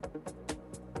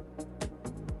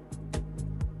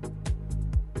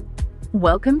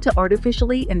Welcome to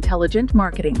Artificially Intelligent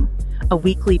Marketing, a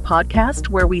weekly podcast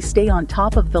where we stay on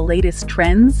top of the latest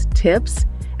trends, tips,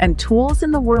 and tools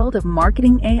in the world of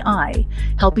marketing AI,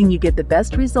 helping you get the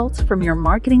best results from your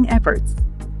marketing efforts.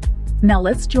 Now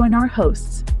let's join our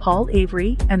hosts, Paul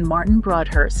Avery and Martin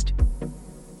Broadhurst.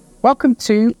 Welcome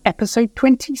to episode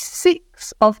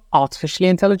 26 of Artificially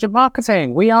Intelligent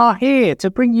Marketing. We are here to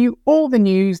bring you all the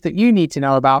news that you need to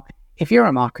know about if you're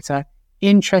a marketer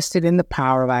interested in the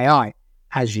power of AI.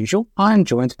 As usual, I am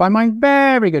joined by my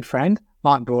very good friend,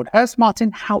 Martin Broadhurst.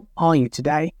 Martin, how are you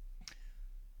today?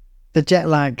 The jet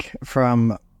lag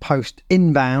from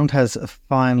post-inbound has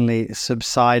finally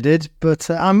subsided, but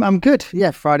I'm good.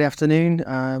 Yeah, Friday afternoon.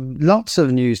 Lots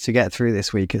of news to get through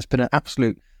this week. It's been an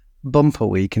absolute bumper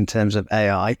week in terms of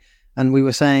AI. And we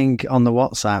were saying on the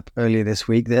WhatsApp earlier this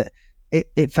week that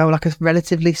it felt like a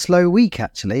relatively slow week,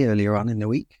 actually, earlier on in the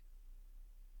week.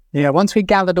 Yeah, once we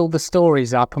gathered all the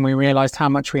stories up and we realised how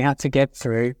much we had to get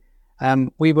through,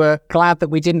 we were glad that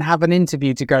we didn't have an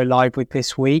interview to go live with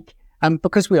this week,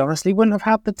 because we honestly wouldn't have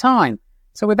had the time.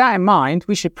 So with that in mind,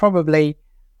 we should probably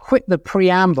quit the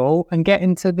preamble and get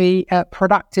into the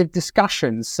productive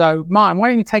discussions. So Martin, why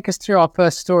don't you take us through our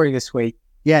first story this week?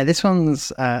 Yeah, this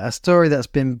one's a story that's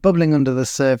been bubbling under the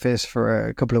surface for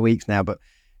a couple of weeks now, but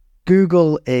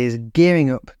Google is gearing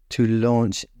up to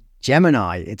launch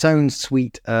Gemini, its own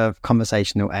suite of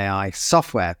conversational AI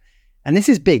software. And this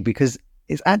is big because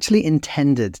it's actually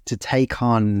intended to take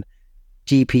on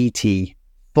GPT-4.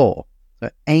 So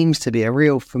it aims to be a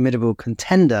real formidable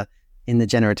contender in the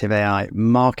generative AI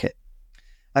market.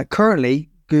 Currently,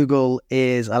 Google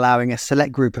is allowing a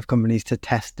select group of companies to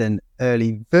test an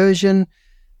early version,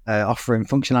 offering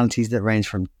functionalities that range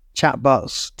from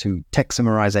chatbots to text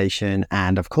summarization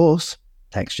and, of course,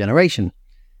 text generation.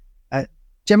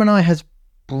 Gemini has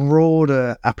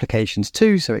broader applications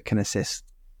too, so it can assist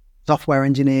software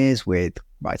engineers with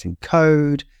writing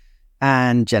code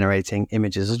and generating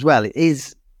images as well. It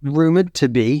is rumored to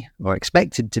be, or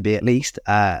expected to be at least,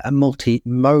 a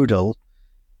multimodal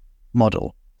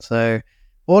model. So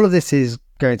all of this is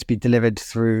going to be delivered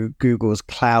through Google's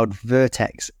Cloud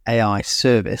Vertex AI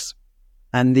service.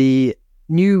 And the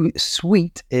new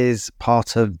suite is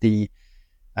part of the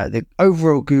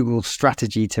overall Google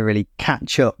strategy to really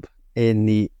catch up in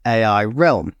the AI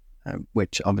realm,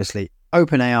 which obviously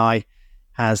OpenAI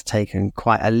has taken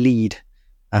quite a lead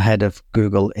ahead of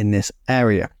Google in this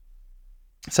area.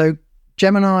 So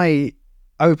Gemini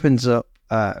opens up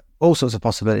all sorts of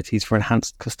possibilities for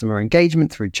enhanced customer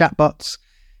engagement through chatbots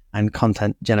and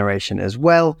content generation as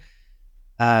well.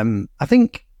 I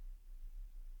think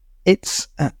it's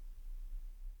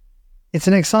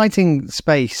an exciting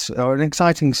space or an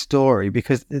exciting story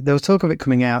because there was talk of it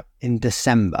coming out in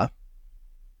December.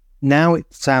 Now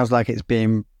it sounds like it's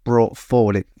being brought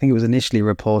forward. I think it was initially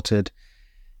reported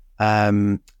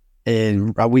we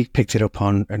picked it up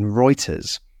on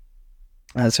Reuters.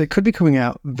 So it could be coming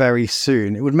out very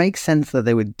soon. It would make sense that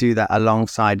they would do that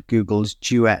alongside Google's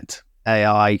Duet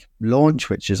AI launch,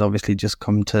 which has obviously just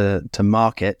come to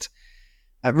market.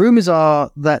 Rumors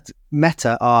are that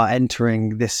Meta are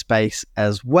entering this space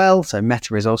as well. So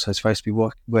Meta is also supposed to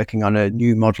be working on a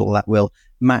new model that will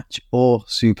match or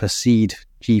supersede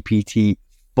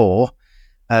GPT-4.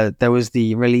 There was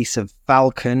the release of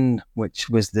Falcon, which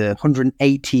was the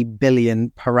 180 billion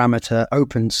parameter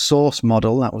open source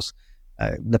model. That was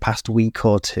the past week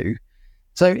or two.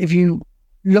 So if you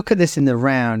look at this in the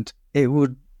round, it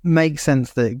would make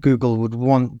sense that Google would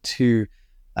want to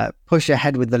push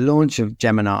ahead with the launch of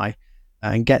Gemini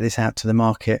and get this out to the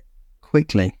market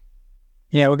quickly.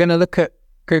 Yeah, we're going to look at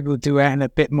Google Duet in a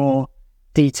bit more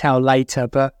detail later,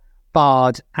 but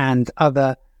Bard and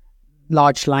other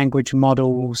large language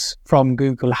models from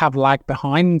Google have lagged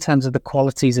behind in terms of the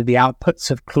qualities of the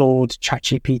outputs of Claude,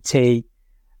 ChatGPT,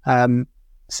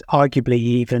 arguably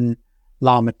even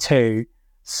Llama 2.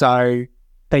 So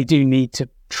they do need to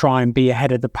try and be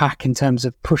ahead of the pack in terms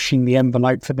of pushing the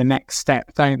envelope for the next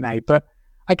step, don't they? But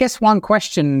I guess one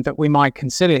question that we might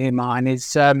consider here, Martin,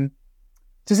 is does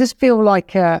this feel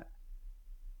like a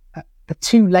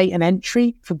too late an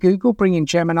entry for Google bringing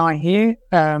Gemini here?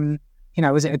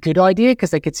 Is it a good idea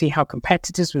because they could see how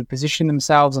competitors would position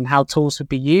themselves and how tools would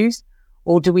be used?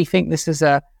 Or do we think this is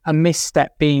a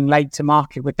misstep being late to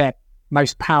market with their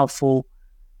most powerful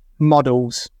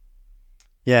models?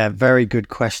 Yeah, very good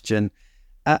question.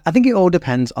 I think it all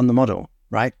depends on the model,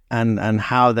 right? And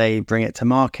how they bring it to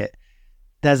market.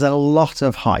 There's a lot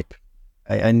of hype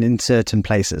in certain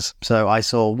places. So I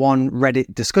saw one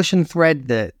Reddit discussion thread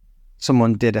that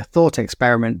someone did a thought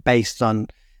experiment based on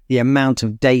the amount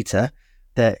of data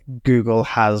that Google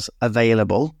has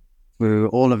available through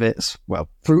all of its, well,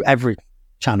 through every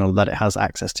channel that it has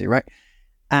access to, right?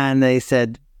 And they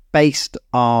said, based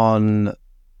on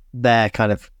their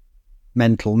kind of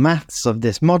mental maths of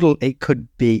this model, it could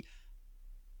be,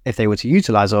 if they were to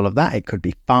utilize all of that, it could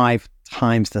be 5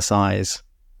 times the size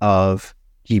of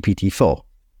GPT-4.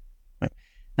 Right?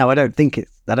 Now, I don't think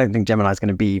Gemini is going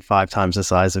to be 5 times the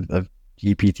size of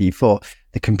GPT-4.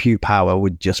 The compute power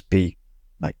would just be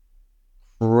like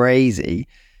crazy,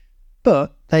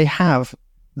 but they have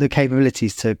the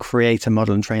capabilities to create a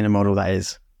model and train a model that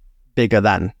is bigger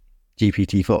than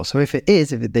GPT-4. So if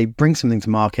they bring something to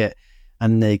market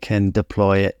and they can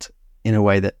deploy it in a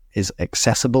way that is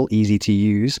accessible, easy to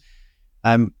use,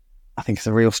 I think it's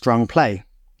a real strong play.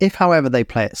 If, however, they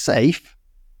play it safe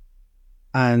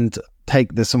and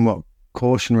take the somewhat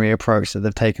cautionary approach that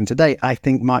they've taken to date, I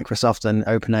think Microsoft and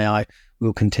OpenAI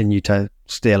will continue to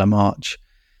steal a march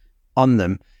on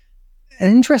them. An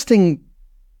interesting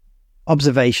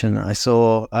observation I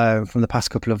saw from the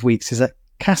past couple of weeks is that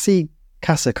Cassie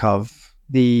Kasakov,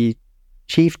 the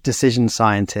chief decision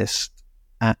scientist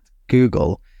at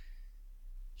Google,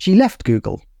 she left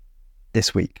Google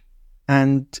this week,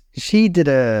 and she did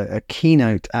a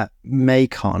keynote at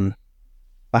MACON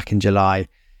back in July,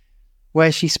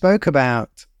 where she spoke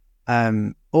about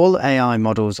all AI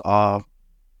models are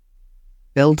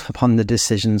built upon the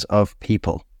decisions of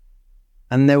people.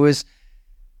 And there was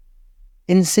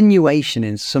insinuation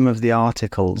in some of the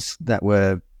articles that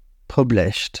were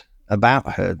published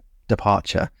about her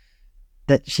departure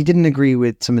that she didn't agree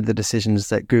with some of the decisions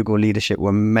that Google leadership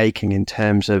were making in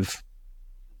terms of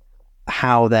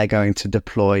how they're going to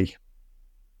deploy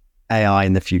AI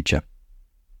in the future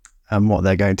and what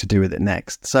they're going to do with it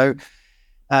next. So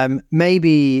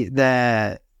maybe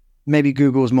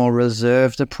Google's more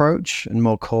reserved approach and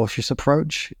more cautious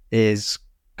approach is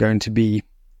going to be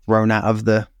thrown out of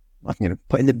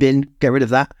put in the bin, get rid of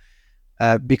that,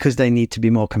 because they need to be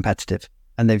more competitive.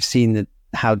 And they've seen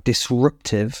how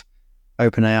disruptive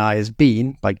OpenAI has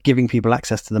been by giving people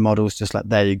access to the models, just like,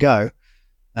 there you go.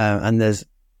 And there's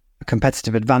a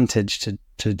competitive advantage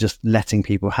to just letting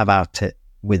people have at it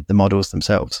with the models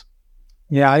themselves.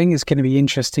 Yeah, I think it's going to be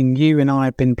interesting. You and I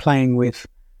have been playing with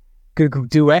Google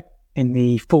Duet in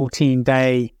the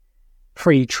 14-day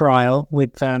free trial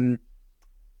with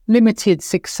limited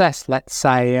success, let's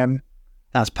say.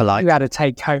 That's polite. You had a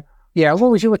take home. Yeah,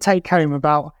 what was your take home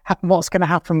about what's going to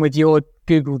happen with your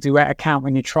Google Duet account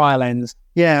when your trial ends?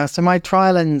 Yeah, so my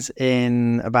trial ends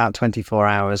in about 24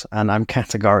 hours, and I'm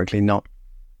categorically not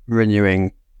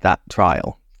renewing that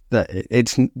trial. That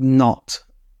it's not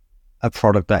a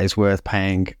product that is worth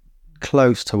paying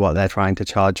close to what they're trying to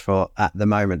charge for at the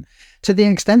moment. To the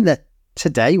extent that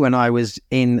today, when I was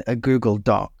in a Google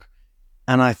Doc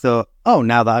and I thought, oh,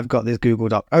 now that I've got this Google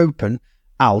Doc open,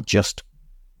 I'll just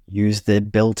use the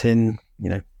built-in,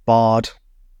 Bard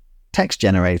text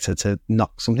generator to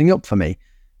knock something up for me.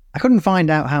 I couldn't find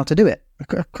out how to do it.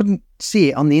 I couldn't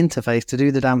see it on the interface to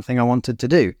do the damn thing I wanted to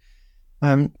do.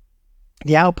 The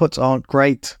outputs aren't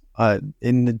great.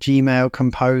 In the Gmail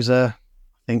Composer,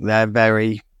 I think they're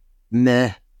very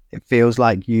meh. It feels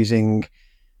like using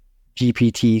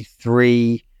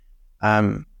GPT-3,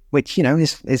 which,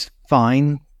 is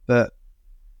fine, but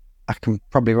I can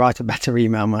probably write a better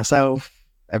email myself.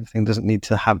 Everything doesn't need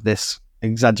to have this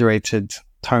exaggerated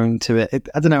tone to it.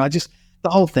 I don't know. The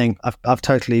whole thing, I've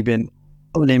totally been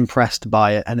unimpressed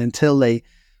by it. And until they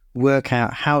work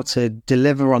out how to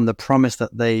deliver on the promise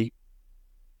that they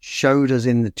showed us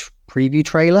in the preview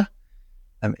trailer,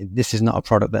 this is not a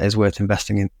product that is worth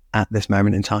investing in at this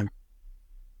moment in time.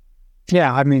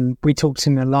 Yeah, I mean, we talked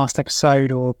in the last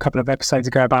episode or a couple of episodes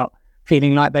ago about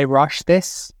feeling like they rushed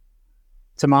this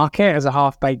to market as a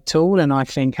half-baked tool, and I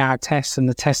think our tests and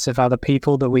the tests of other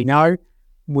people that we know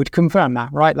would confirm that,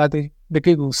 right? Like the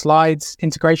Google Slides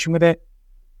integration with it,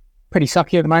 pretty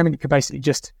sucky at the moment. You could basically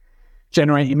just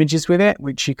generate images with it,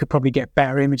 which you could probably get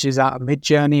better images out of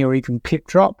Midjourney or even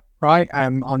ClipDrop, right?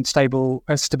 On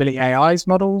Stability AI's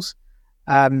models.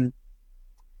 The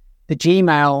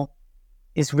Gmail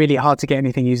is really hard to get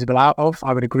anything usable out of.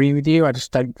 I would agree with you. It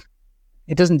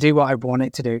doesn't do what I want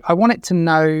it to do. I want it to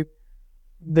know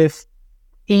the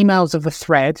emails of the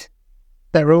thread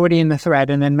that are already in the thread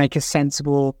and then make a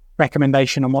sensible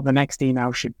recommendation on what the next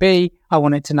email should be. I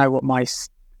want it to know what my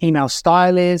email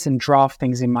style is and draft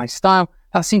things in my style.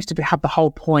 That seems to have the whole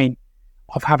point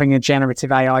of having a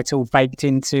generative AI tool baked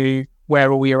into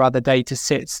where all your other data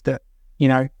sits that,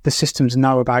 the systems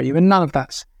know about you. And none of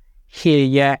that's here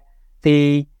yet.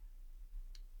 The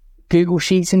Google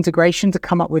Sheets integration to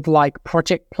come up with like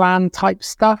project plan type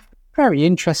stuff, very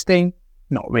interesting.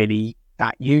 Not really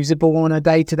that usable on a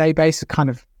day-to-day basis, kind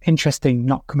of interesting,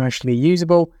 not commercially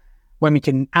usable. When we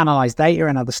can analyze data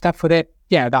and other stuff with it,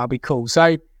 yeah, that'll be cool.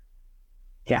 So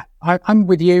yeah, I'm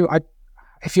with you.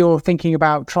 If you're thinking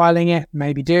about trialing it,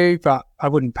 maybe do, but I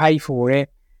wouldn't pay for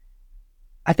it.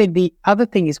 I think the other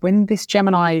thing is when this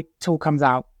Gemini tool comes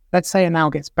out, let's say it now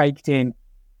gets baked in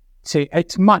to,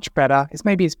 it's much better. It's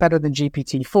better than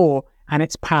GPT-4 and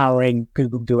it's powering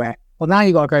Google Duet. Well, now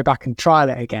you've got to go back and trial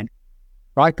it again,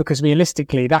 right? Because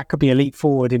realistically, that could be a leap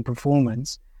forward in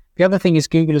performance. The other thing is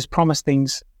Google has promised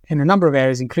things in a number of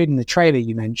areas, including the trailer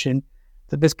you mentioned,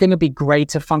 that there's going to be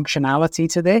greater functionality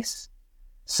to this.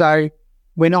 So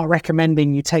we're not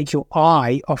recommending you take your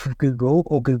eye off of Google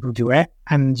or Google Duet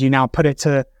and you now put it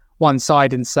to one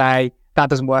side and say, that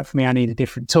doesn't work for me, I need a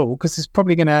different tool, because it's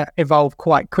probably going to evolve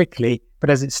quite quickly. But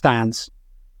as it stands,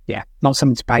 yeah, not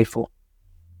something to pay for.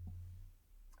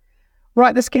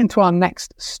 Right, let's get into our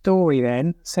next story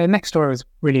then. So next story was a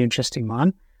really interesting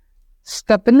one.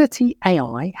 Stability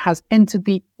AI has entered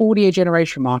the audio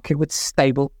generation market with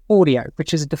Stable Audio,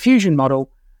 which is a diffusion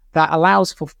model that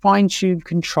allows for fine-tuned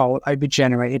control over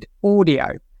generated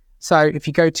audio. So if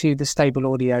you go to the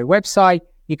Stable Audio website,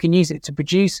 you can use it to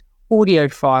produce audio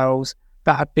files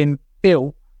that have been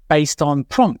built based on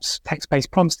prompts,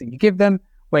 text-based prompts that you give them,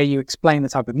 where you explain the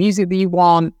type of music that you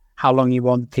want, how long you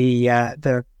want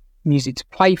the music to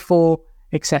play for,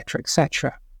 etc.,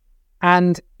 etc.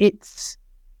 And it's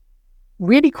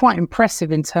really quite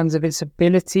impressive in terms of its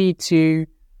ability to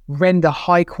render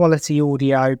high-quality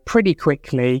audio pretty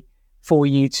quickly for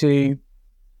you to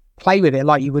play with it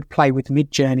like you would play with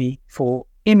Midjourney for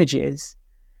images.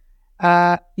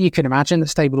 You can imagine that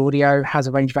Stable Audio has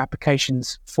a range of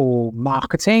applications for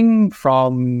marketing,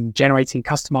 from generating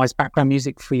customized background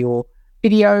music for your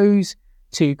videos,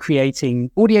 to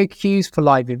creating audio cues for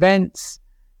live events,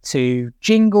 to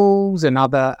jingles and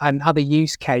other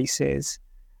use cases.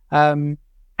 And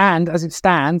as it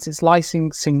stands, its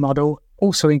licensing model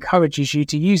also encourages you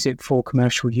to use it for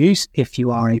commercial use if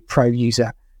you are a pro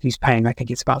user who's paying, I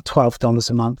think it's about $12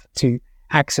 a month to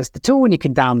access the tool, and you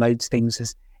can download things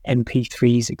as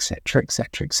MP3s, etc.,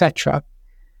 etc., etc.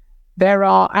 There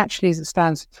are actually, as it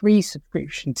stands, 3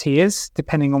 subscription tiers,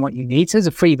 depending on what you need. So there's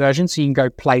a free version, so you can go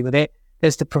play with it.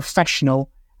 There's the professional,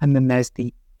 and then there's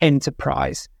the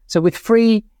enterprise. So with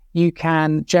free, you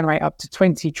can generate up to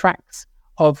 20 tracks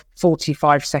of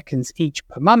 45 seconds each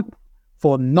per month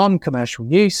for non-commercial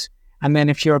use. And then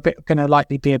if you're going to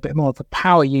likely be a bit more of a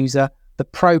power user, the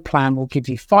pro plan will give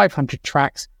you 500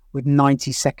 tracks with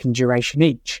 90-second duration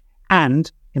each.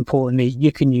 And importantly,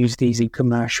 you can use these in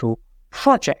commercial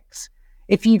projects.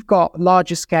 If you've got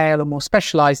larger scale or more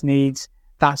specialized needs,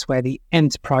 that's where the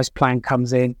enterprise plan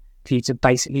comes in for you to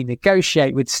basically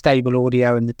negotiate with Stable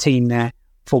Audio and the team there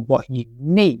for what you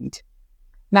need.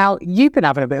 Now, you've been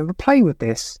having a bit of a play with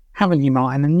this, haven't you,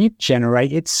 Martin? And you've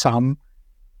generated some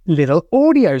little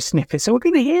audio snippets. So we're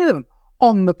going to hear them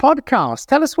on the podcast.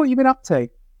 Tell us what you've been up to.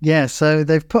 Yeah, so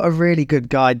they've put a really good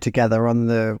guide together on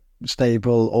the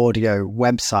Stable Audio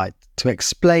website to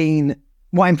explain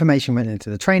what information went into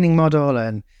the training model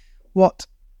and what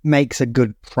makes a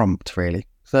good prompt, really.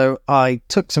 So I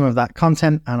took some of that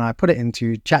content and I put it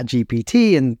into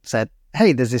ChatGPT and said,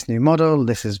 hey, there's this new model.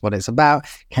 This is what it's about.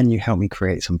 Can you help me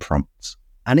create some prompts?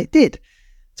 And it did.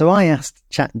 So I asked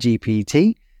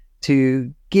ChatGPT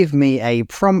to give me a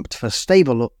prompt for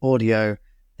Stable Audio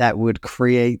that would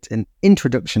create an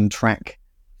introduction track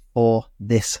for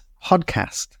this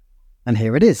podcast. And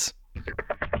here it is.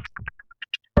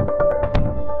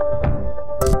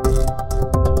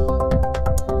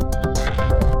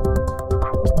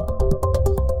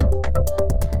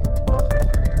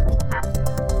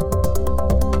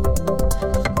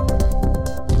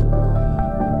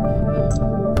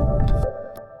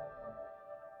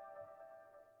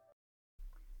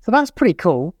 So that's pretty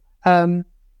cool.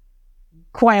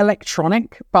 Quite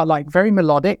electronic, but like very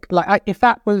melodic. Like if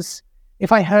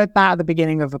I heard that at the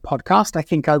beginning of a podcast, I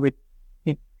think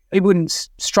it wouldn't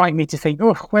strike me to think,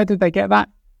 oh, where did they get that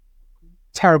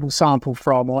terrible sample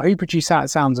from? Or who produced that? It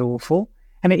sounds awful.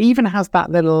 And it even has that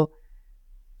little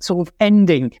sort of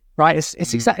ending, right?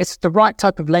 It's the right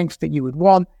type of length that you would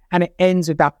want. And it ends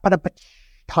with that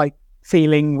type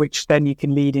feeling, which then you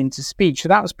can lead into speech. So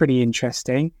that was pretty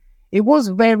interesting. It was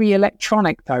very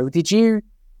electronic, though. Did you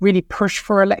really push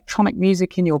for electronic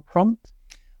music in your prompt?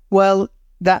 Well,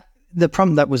 the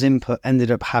prompt that was input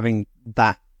ended up having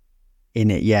that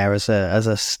in it, yeah, as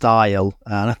a style.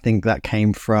 And I think that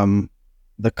came from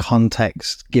the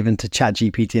context given to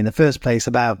ChatGPT in the first place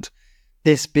about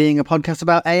this being a podcast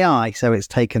about AI. So it's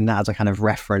taken that as a kind of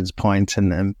reference point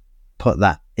and put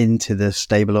that into the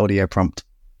Stable Audio prompt.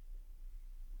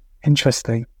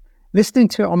 Interesting. listening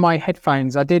to it on my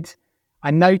headphones,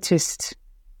 I noticed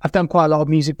I've done quite a lot of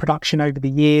music production over the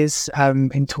years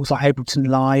in tools like Ableton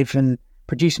Live and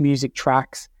produce music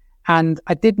tracks. And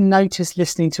I did notice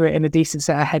listening to it in a decent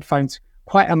set of headphones,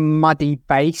 quite a muddy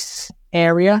bass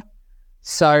area.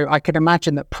 So I could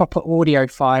imagine that proper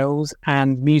audiophiles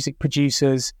and music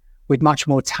producers with much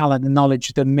more talent and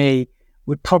knowledge than me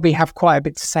would probably have quite a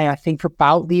bit to say, I think,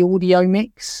 about the audio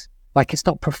mix. Like, it's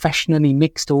not professionally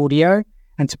mixed audio.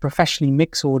 And to professionally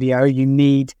mix audio, you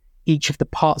need each of the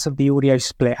parts of the audio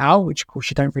split out, which of course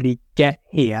you don't really get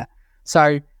here.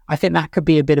 So I think that could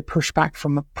be a bit of pushback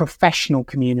from professional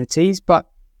communities, but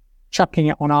chucking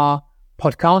it on our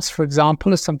podcast, for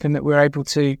example, is something that we're able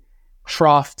to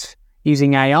craft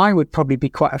using AI would probably be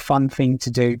quite a fun thing to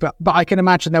do. But I can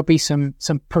imagine there'll be some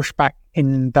pushback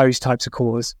in those types of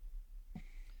cores.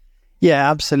 Yeah,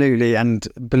 absolutely. And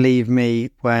believe me,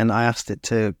 when I asked it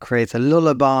to create a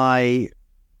lullaby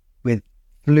with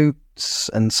flutes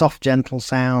and soft, gentle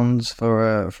sounds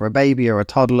for a baby or a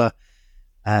toddler,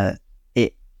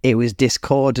 it was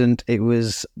discordant. It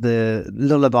was the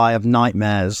lullaby of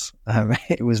nightmares.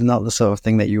 It was not the sort of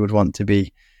thing that you would want to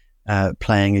be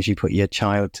playing as you put your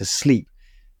child to sleep.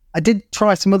 I did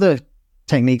try some other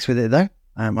techniques with it though.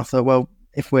 I thought, well,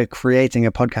 if we're creating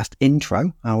a podcast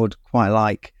intro, I would quite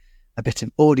like a bit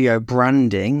of audio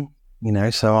branding,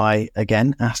 so I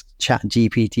again asked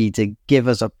ChatGPT to give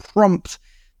us a prompt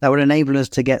that would enable us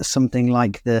to get something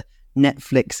like the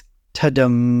Netflix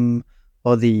ta-dum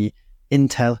or the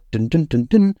Intel dun dun dun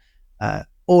dun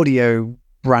audio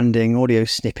branding, audio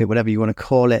snippet, whatever you want to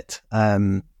call it,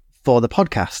 for the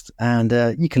podcast.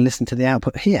 And you can listen to the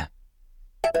output here.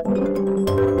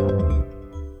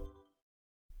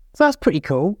 So that's pretty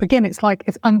cool. Again, it's like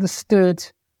it's understood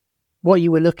what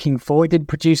you were looking for. It did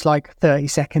produce like 30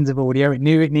 seconds of audio. It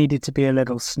knew it needed to be a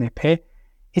little snippet.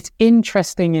 It's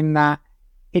interesting in that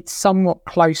it's somewhat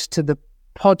close to the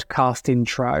podcast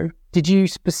intro. Did you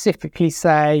specifically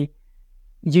say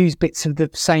use bits of the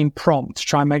same prompt to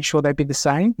try and make sure they'd be the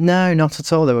same? No, not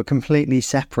at all. They were completely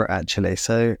separate, actually.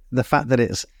 So the fact that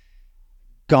it's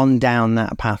gone down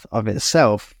that path of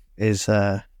itself is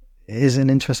an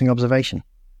interesting observation.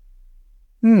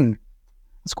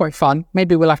 That's quite fun.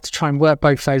 Maybe we'll have to try and work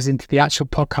both those into the actual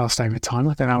podcast over time.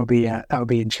 I think that would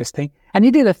be interesting. And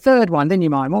you did a third one, didn't you,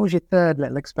 Mike? What was your third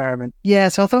little experiment? Yeah,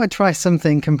 so I thought I'd try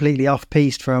something completely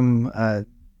off-piste from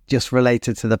just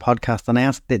related to the podcast, and I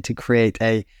asked it to create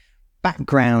a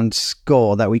background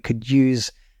score that we could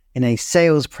use in a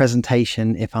sales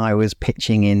presentation if I was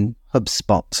pitching in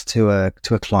HubSpot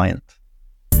to a client.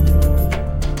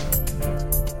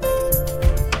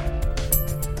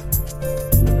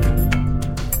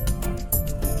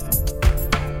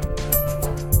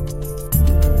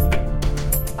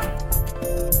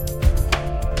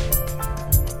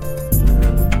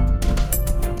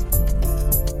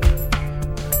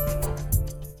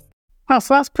 Oh,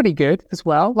 so that's pretty good as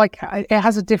well. Like, it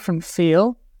has a different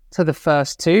feel to the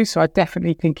first two, so I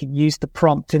definitely think it used the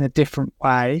prompt in a different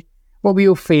way. What were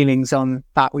your feelings on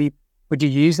that? Would you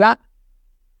use that?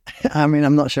 I mean,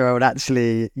 I'm not sure I would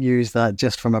actually use that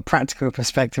just from a practical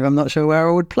perspective. I'm not sure where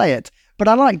I would play it, but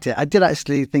I liked it. I did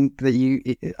actually think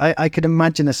that I could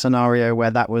imagine a scenario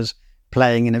where that was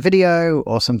playing in a video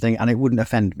or something, and it wouldn't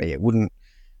offend me.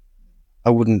 I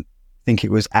wouldn't think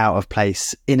it was out of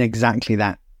place in exactly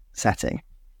that setting.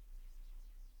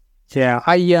 Yeah,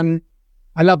 I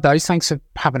love those. Thanks for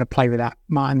having a play with that,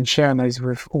 Martin, and sharing those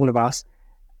with all of us.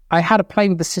 I had a play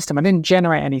with the system. I didn't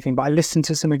generate anything, but I listened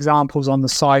to some examples on the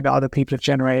side that other people have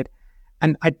generated,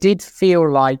 and I did feel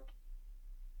like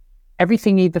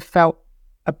everything either felt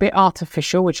a bit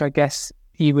artificial, which I guess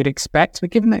you would expect,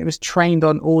 but given that it was trained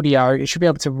on audio, it should be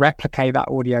able to replicate that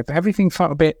audio, but everything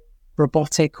felt a bit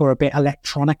robotic or a bit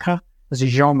electronica as a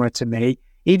genre to me.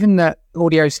 Even the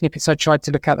audio snippets I tried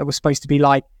to look at that were supposed to be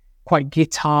like quite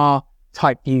guitar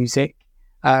type music,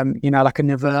 like a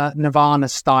Nirvana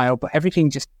style, but everything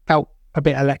just felt a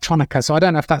bit electronica. So I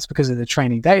don't know if that's because of the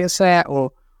training data set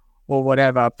or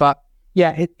whatever. But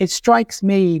yeah, it strikes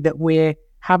me that we're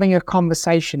having a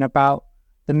conversation about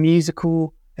the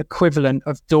musical equivalent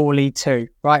of DALL-E 2,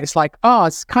 right? It's like,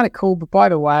 it's kind of cool, but by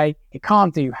the way, it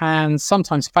can't do hands.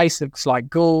 Sometimes face looks like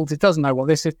gold. It doesn't know what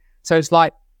this is. So it's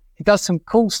like, it does some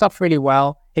cool stuff really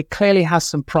well. It clearly has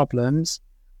some problems,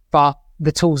 but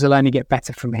the tools will only get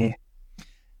better from here.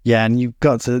 Yeah, and you've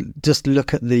got to just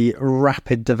look at the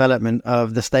rapid development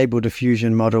of the Stable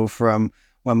Diffusion model from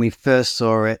when we first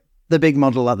saw it, the big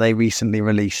model that they recently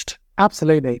released.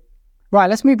 Absolutely. Right,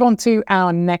 let's move on to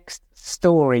our next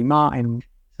story, Martin.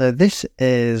 So this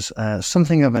is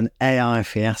something of an AI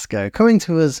fiasco coming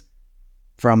to us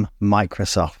from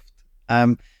Microsoft.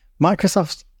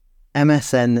 Microsoft's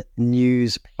MSN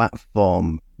news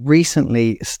platform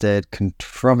recently stirred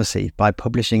controversy by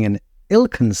publishing an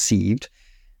ill-conceived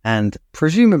and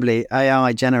presumably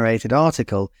AI-generated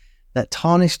article that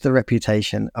tarnished the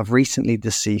reputation of recently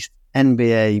deceased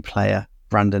NBA player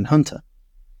Brandon Hunter.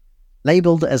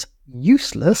 Labelled as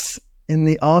useless in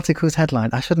the article's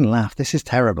headline. I shouldn't laugh. This is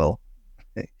terrible.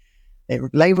 It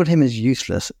labelled him as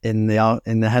useless in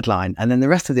the headline, and then the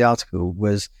rest of the article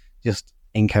was just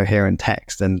incoherent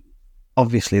text. And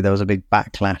obviously, there was a big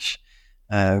backlash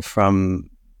from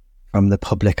the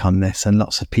public on this, and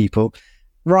lots of people,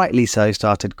 rightly so,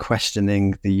 started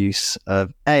questioning the use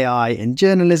of AI in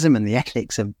journalism and the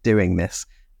ethics of doing this,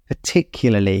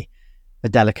 particularly for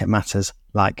delicate matters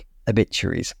like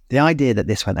obituaries. The idea that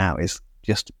this went out is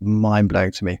just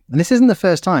mind-blowing to me. And this isn't the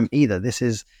first time either. This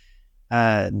is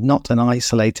not an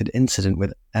isolated incident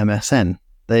with MSN.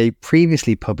 They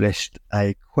previously published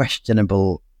a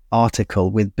questionable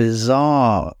article with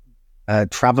bizarre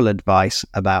travel advice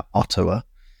about Ottawa.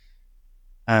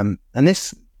 And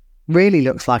this really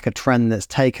looks like a trend that's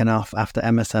taken off after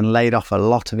MSN laid off a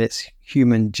lot of its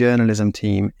human journalism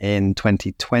team in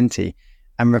 2020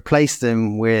 and replaced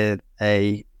them with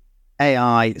a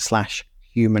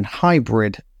AI/human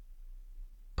hybrid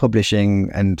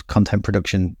publishing and content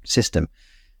production system,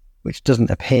 which doesn't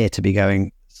appear to be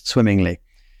going swimmingly.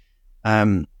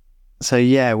 So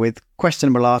yeah, with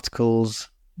questionable articles,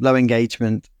 low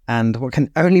engagement, and what can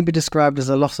only be described as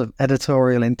a loss of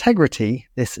editorial integrity,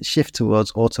 this shift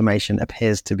towards automation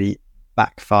appears to be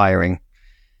backfiring.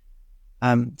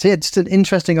 So yeah, just an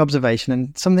interesting observation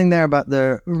and something there about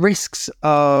the risks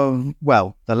of,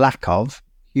 well, the lack of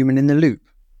human in the loop.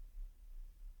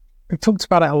 We've talked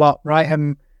about it a lot,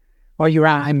 right? While you were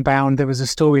out inbound, there was a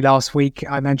story last week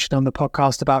I mentioned on the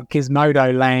podcast about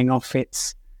Gizmodo laying off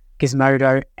its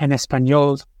Gizmodo en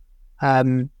Español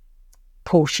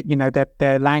portion,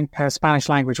 their Spanish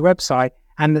language website,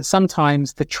 and that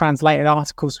sometimes the translated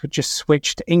articles would just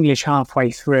switch to English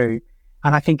halfway through.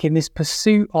 And I think in this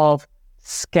pursuit of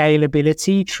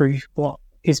scalability through what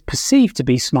is perceived to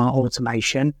be smart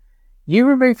automation, you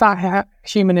remove that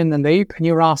human in the loop and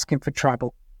you're asking for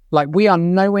trouble. Like, we are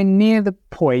nowhere near the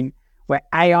point where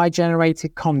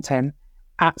AI-generated content,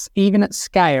 even at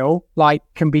scale,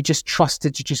 can be just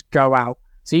trusted to just go out.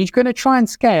 So you're going to try and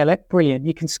scale it. Brilliant.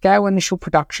 You can scale initial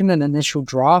production and initial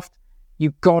draft.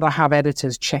 You've got to have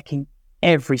editors checking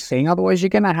everything. Otherwise, you're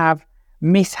going to have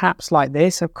mishaps like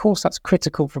this. Of course, that's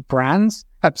critical for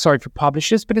for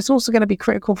publishers, but it's also going to be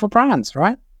critical for brands,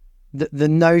 right? The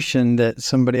notion that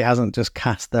somebody hasn't just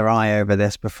cast their eye over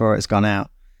this before it's gone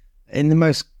out, in the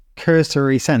most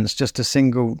cursory sense, just a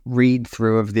single read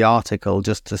through of the article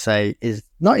just to say, is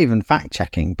not even fact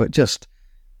checking, but just,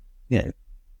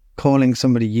 calling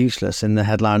somebody useless in the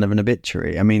headline of an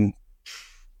obituary. I mean,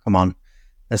 come on,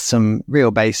 there's some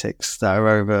real basics that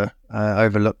are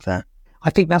overlooked there. I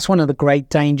think that's one of the great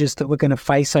dangers that we're going to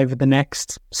face over the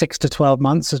next 6 to 12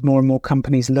 months as more and more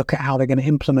companies look at how they're going to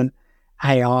implement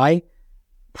AI.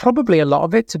 Probably a lot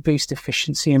of it to boost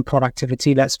efficiency and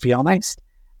productivity, let's be honest,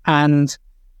 and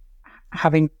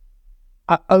having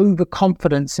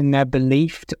overconfidence in their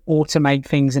belief to automate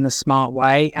things in a smart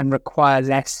way and require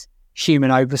less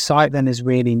human oversight than is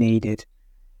really needed.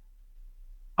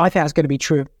 I think that's going to be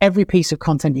true of every piece of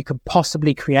content you could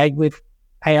possibly create with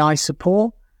AI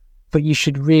support, but you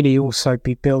should really also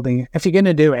be building, if you're going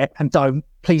to do it, and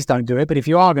please don't do it, but if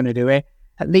you are going to do it,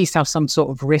 at least have some sort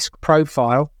of risk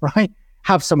profile, right?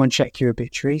 Have someone check your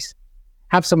obituaries,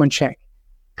 have someone check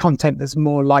content that's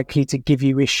more likely to give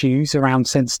you issues around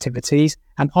sensitivities,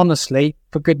 and honestly,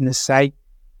 for goodness sake,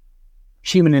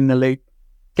 human in the loop.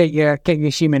 Get your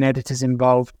human editors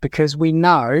involved, because we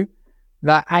know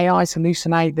that AIs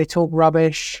hallucinate, they talk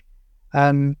rubbish,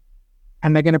 and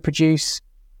they're going to produce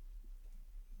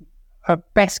a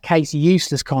best case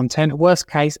useless content, worst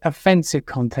case offensive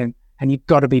content, and you've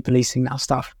got to be policing that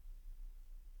stuff.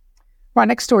 Right,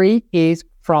 next story is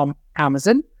from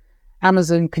Amazon.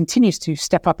 Amazon continues to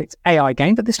step up its AI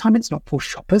game, but this time it's not for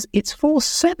shoppers, it's for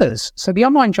sellers. So the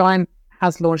online giant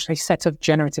has launched a set of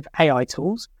generative AI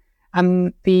tools,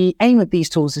 and the aim of these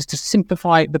tools is to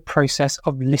simplify the process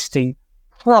of listing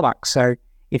products. So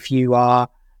if you are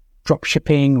drop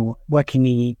shipping or working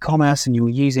in e-commerce and you're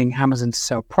using Amazon to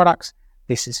sell products,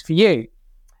 this is for you.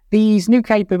 These new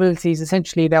capabilities,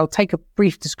 essentially, they'll take a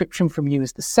brief description from you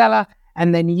as the seller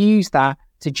and then use that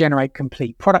to generate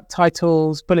complete product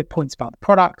titles, bullet points about the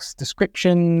products,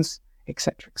 descriptions,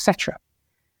 etc., etc.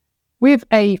 With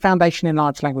a foundation in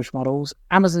large language models,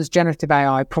 Amazon's generative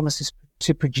AI promises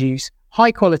to produce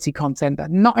high-quality content that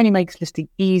not only makes listing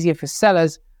easier for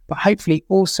sellers, but hopefully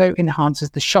also enhances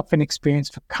the shopping experience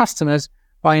for customers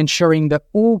by ensuring that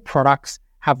all products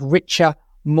have richer,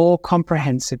 more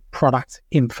comprehensive product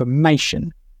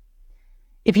information.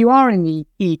 If you are in the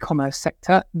e-commerce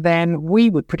sector, then we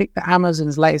would predict that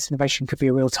Amazon's latest innovation could be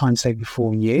a real time saver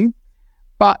for you.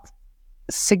 But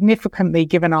significantly,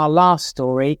 given our last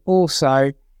story,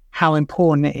 also how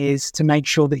important it is to make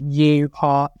sure that you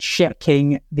are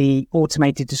checking the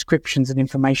automated descriptions and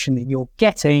information that you're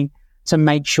getting to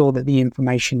make sure that the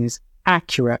information is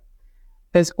accurate.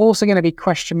 There's also going to be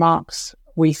question marks,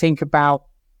 we think, about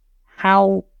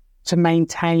how to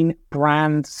maintain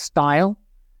brand style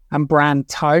and brand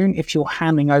tone if you're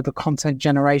handing over content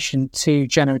generation to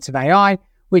generative AI,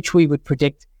 which we would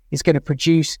predict is going to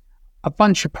produce a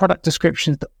bunch of product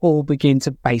descriptions that all begin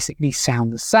to basically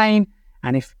sound the same.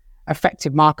 And if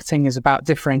effective marketing is about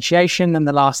differentiation, then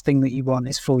the last thing that you want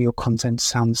is for your content to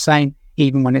sound the same,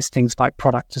 even when it's things like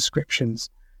product descriptions.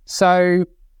 So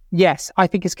yes, I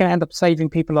think it's going to end up saving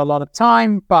people a lot of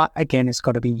time, but again, it's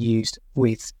got to be used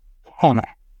with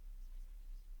care.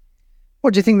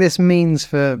 What do you think this means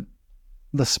for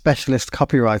the specialist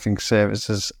copywriting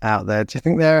services out there? Do you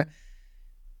think they're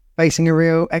facing a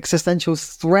real existential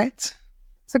threat?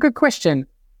 It's a good question.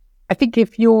 I think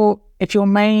if your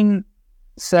main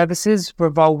services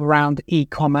revolve around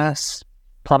e-commerce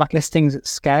product listings at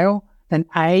scale, then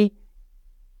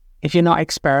if you're not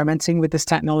experimenting with this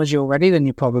technology already, then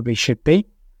you probably should be,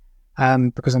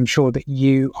 because I'm sure that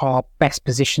you are best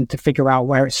positioned to figure out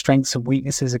where its strengths and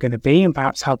weaknesses are going to be and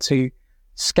perhaps how to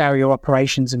scale your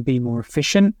operations and be more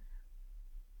efficient.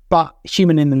 But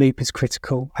human in the loop is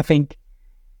critical. I think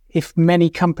if many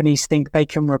companies think they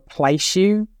can replace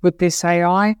you with this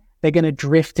AI, they're going to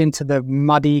drift into the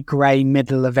muddy grey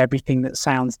middle of everything that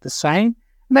sounds the same.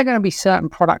 And there are going to be certain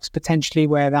products potentially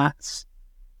where that's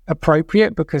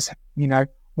appropriate because,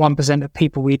 1% of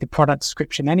people read the product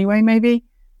description anyway, maybe.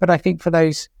 But I think for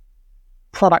those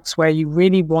products where you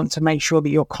really want to make sure that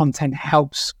your content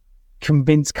helps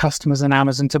convince customers on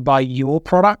Amazon to buy your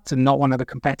product and not one of the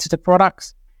competitor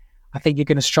products, I think you're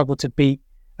going to struggle to be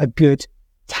a good,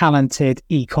 talented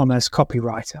e-commerce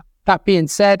copywriter. That being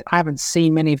said, I haven't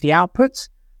seen many of the outputs.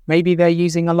 Maybe they're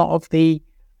using a lot of the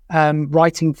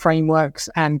writing frameworks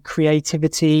and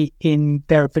creativity in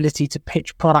their ability to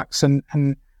pitch products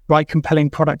and write compelling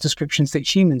product descriptions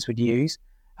that humans would use.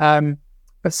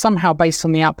 But somehow, based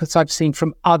on the outputs I've seen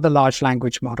from other large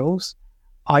language models,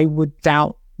 I would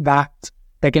doubt that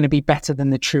they're going to be better than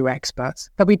the true experts.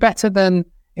 They'll be better than,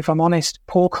 if I'm honest,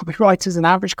 poor copywriters and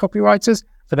average copywriters,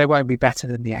 but they won't be better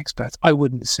than the experts, I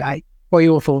wouldn't say. What are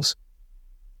your thoughts?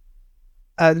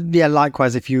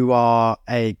 Likewise, if you are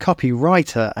a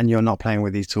copywriter and you're not playing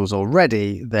with these tools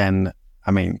already, then,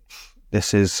 the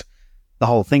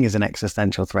whole thing is an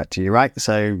existential threat to you, right?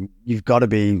 So you've got to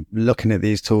be looking at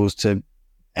these tools to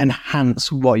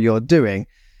enhance what you're doing.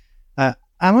 I'm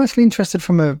actually interested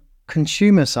from a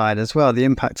consumer side as well, the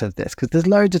impact of this, because there's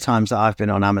loads of times that I've been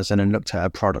on Amazon and looked at a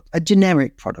product, a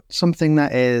generic product, something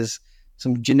that is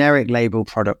some generic label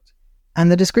product, and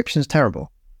the description is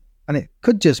terrible. And it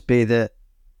could just be that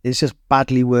it's just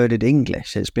badly worded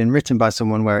English. It's been written by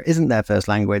someone where it isn't their first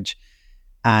language,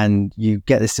 and you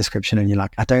get this description and you're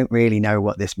like, I don't really know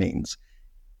what this means.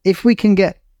 If we can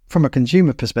get, from a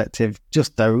consumer perspective,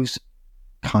 just those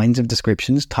kinds of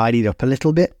descriptions tidied up a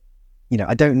little bit,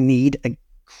 I don't need a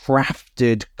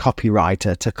crafted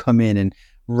copywriter to come in and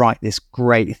write this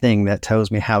great thing that tells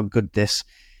me how good this,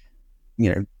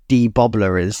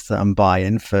 de-bobbler is that I'm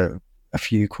buying for a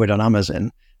few quid on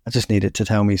Amazon. I just need it to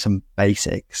tell me some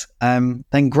basics.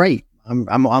 Then great.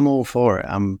 I'm all for it.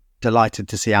 I'm delighted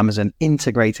to see Amazon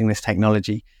integrating this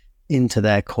technology into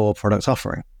their core product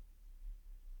offering.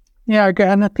 Yeah,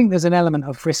 and I think there's an element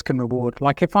of risk and reward.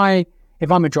 Like if I'm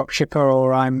a drop shipper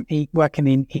or I'm working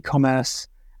in e-commerce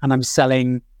and I'm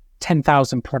selling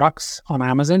 10,000 products on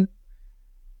Amazon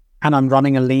and I'm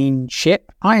running a lean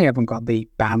ship, I haven't got the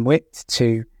bandwidth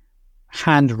to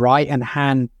hand write and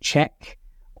hand check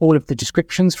all of the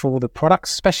descriptions for all the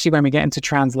products, especially when we get into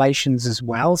translations as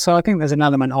well. So I think there's an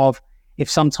element of, if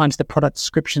sometimes the product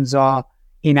descriptions are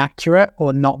inaccurate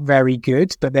or not very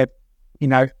good, but they're,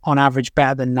 on average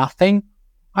better than nothing,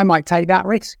 I might take that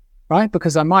risk, right?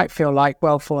 Because I might feel like,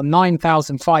 well, for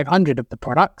 9,500 of the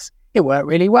products, it worked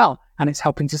really well and it's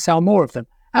helping to sell more of them.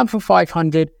 And for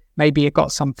 500, maybe it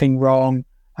got something wrong,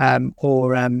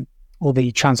 or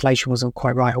the translation wasn't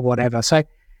quite right or whatever. So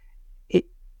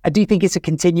I do think it's a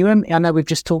continuum. I know we've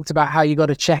just talked about how you got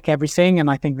to check everything, and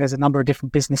I think there's a number of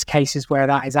different business cases where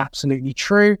that is absolutely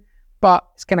true, but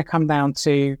it's going to come down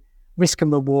to risk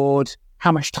and reward,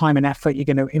 how much time and effort you're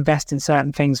going to invest in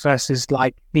certain things versus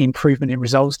like the improvement in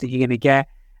results that you're going to get.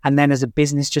 And then as a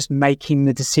business, just making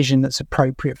the decision that's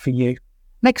appropriate for you.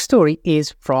 Next story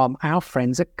is from our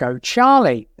friends at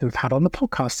GoCharlie, who we've had on the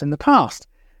podcast in the past.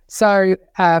 So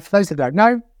for those that don't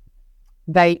know,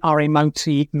 they are a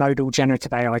multimodal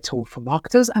generative AI tool for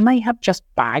marketers, and they have just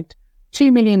bagged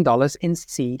 $2 million in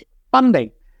seed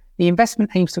funding. The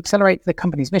investment aims to accelerate the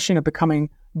company's mission of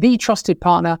becoming the trusted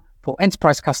partner for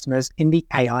enterprise customers in the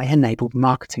AI-enabled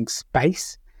marketing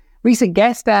space. Recent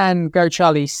guest and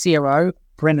GoCharlie CRO,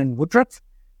 Brennan Woodruff,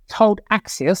 told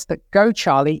Axios that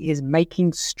GoCharlie is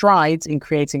making strides in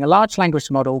creating a large language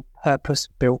model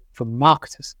purpose-built for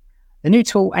marketers. The new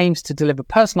tool aims to deliver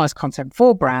personalized content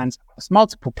for brands across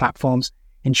multiple platforms,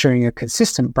 ensuring a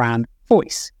consistent brand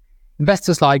voice.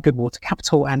 Investors like Goodwater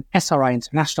Capital and SRI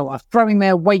International are throwing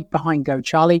their weight behind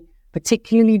GoCharlie,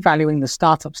 particularly valuing the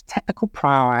startup's technical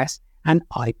prowess and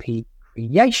IP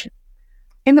creation.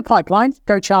 In the pipeline,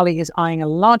 GoCharlie is eyeing a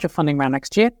larger funding round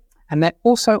next year, and they're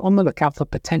also on the lookout for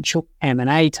potential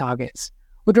M&A targets.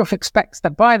 Woodruff expects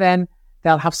that by then,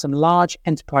 they'll have some large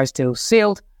enterprise deals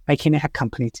sealed, making it a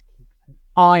company to keep an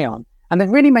eye on. And they've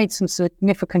really made some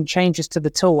significant changes to the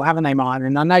tool, haven't they, Martin?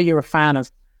 And I know you're a fan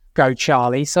of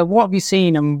GoCharlie, so what have you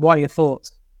seen and what are your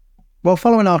thoughts? Well,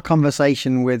 following our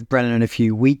conversation with Brennan a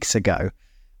few weeks ago,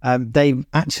 they've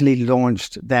actually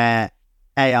launched their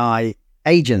AI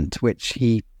agent, which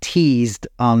he teased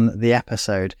on the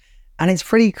episode. And it's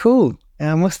pretty cool.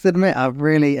 I must admit, I've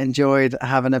really enjoyed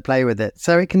having a play with it.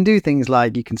 So it can do things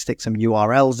like you can stick some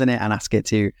URLs in it and ask it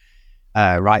to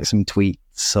write some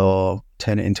tweets or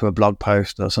turn it into a blog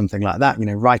post or something like that. You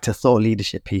know, write a thought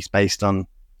leadership piece based on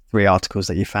 3 articles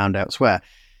that you found elsewhere.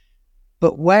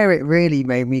 But where it really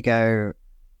made me go,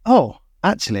 oh,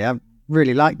 actually, I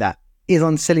really like that, is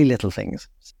on silly little things.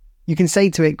 You can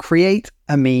say to it, create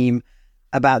a meme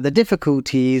about the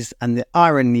difficulties and the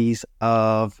ironies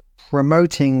of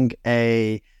promoting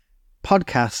a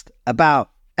podcast about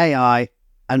AI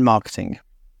and marketing.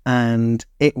 And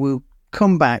it will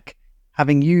come back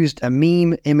having used a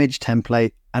meme image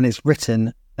template, and it's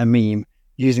written a meme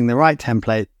using the right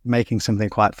template, making something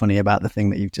quite funny about the thing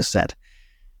that you've just said.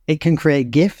 It can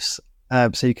create GIFs,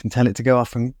 so you can tell it to go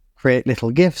off and create little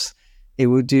GIFs. It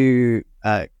will do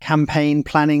campaign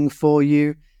planning for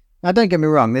you. Now, don't get me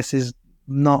wrong, this is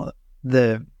not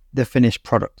the finished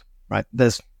product, right?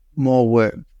 There's more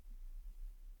work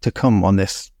to come on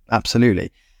this,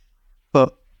 absolutely.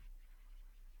 But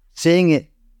seeing it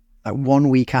 1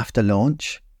 week after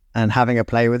launch and having a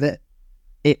play with it,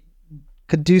 it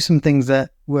could do some things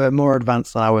that were more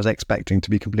advanced than I was expecting, to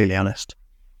be completely honest.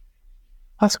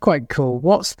 That's quite cool.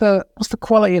 What's the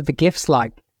quality of the GIFs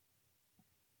like?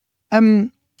 So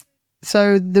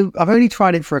I've only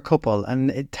tried it for a couple,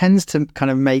 and it tends to kind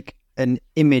of make an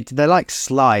image. They're like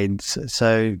slides,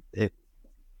 so it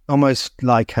almost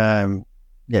like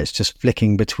it's just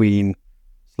flicking between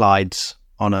slides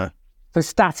on a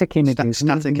static images.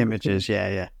 Static images,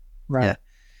 yeah. Right.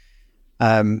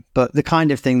 Yeah. But the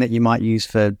kind of thing that you might use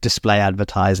for display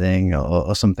advertising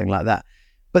or something like that.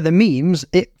 But the memes,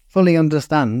 it fully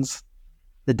understands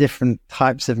the different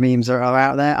types of memes that are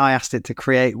out there. I asked it to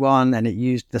create one, and it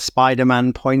used the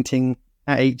Spider-Man pointing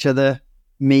at each other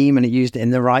meme, and it used it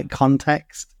in the right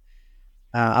context.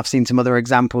 I've seen some other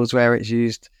examples where it's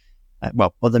used,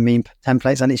 other meme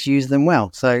templates, and it's used them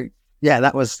well. So yeah,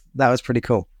 that was pretty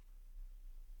cool.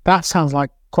 That sounds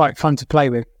like quite fun to play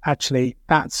with, actually.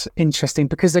 That's interesting,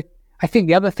 because I think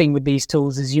the other thing with these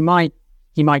tools is you might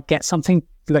get something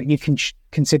that you can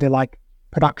consider like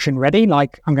production ready,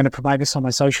 like I'm going to provide this on my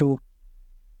social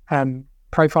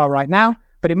profile right now,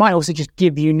 but it might also just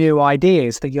give you new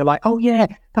ideas that you're like, oh yeah,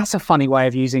 that's a funny way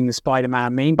of using the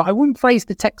Spider-Man meme, but I wouldn't phrase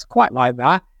the text quite like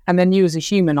that. And then you as a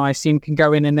human, I assume, can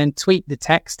go in and then tweak the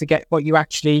text to get what you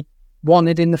actually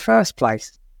wanted in the first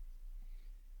place.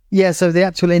 Yeah, so the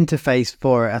actual interface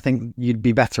for it, I think you'd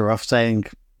be better off saying,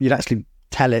 you'd actually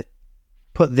tell it,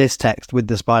 put this text with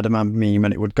the Spider-Man meme,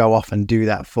 and it would go off and do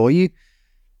that for you.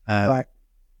 Right.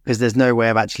 Because there's no way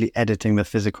of actually editing the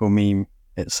physical meme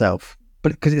itself,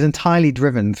 but because it's entirely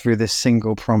driven through this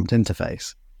single prompt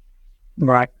interface.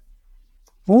 Right.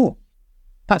 Oh,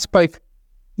 that's both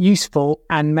useful,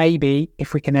 and maybe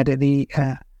if we can edit the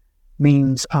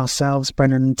memes ourselves,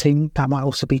 Brennan and team, that might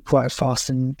also be quite a fast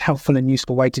and helpful and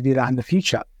useful way to do that in the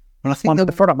future. Well, I think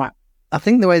the product map. I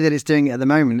think the way that it's doing it at the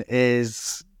moment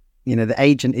is, the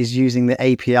agent is using the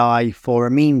API for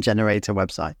a meme generator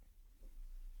website.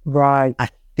 Right. I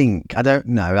don't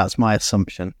know. That's my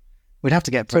assumption. We'd have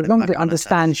to get. So as long as it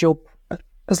understands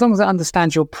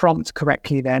your prompt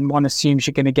correctly, then one assumes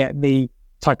you're going to get the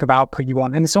type of output you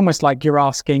want. And it's almost like you're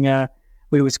asking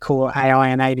we always call AI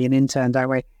an alien intern, don't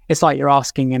we? It's like you're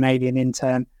asking an alien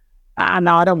intern,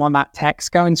 no, I don't want that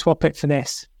text. Go and swap it for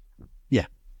this. Yeah.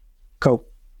 Cool.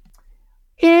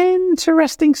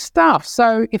 Interesting stuff.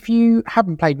 So if you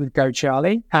haven't played with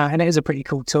GoCharlie, and it is a pretty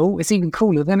cool tool, it's even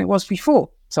cooler than it was before.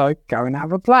 So go and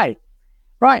have a play.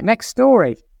 Right, next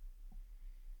story.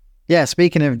 Yeah,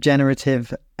 speaking of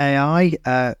generative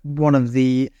AI, one of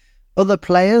the other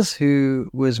players who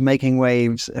was making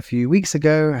waves a few weeks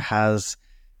ago has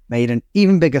made an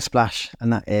even bigger splash,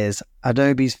 and that is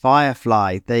Adobe's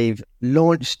Firefly. They've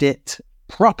launched it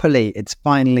properly. It's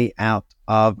finally out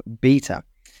of beta.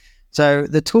 So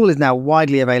the tool is now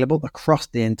widely available across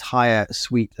the entire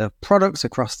suite of products,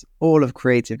 across all of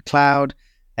Creative Cloud,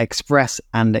 Express,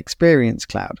 and Experience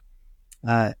Cloud.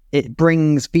 It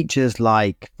brings features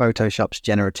like Photoshop's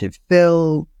generative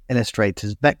fill,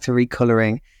 Illustrator's vector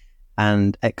recoloring,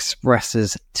 and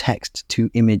Express's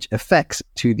text-to-image effects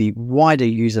to the wider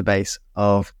user base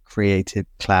of Creative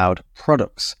Cloud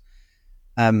products.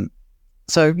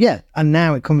 So yeah, and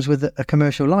now it comes with a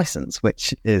commercial license,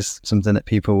 which is something that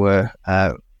people were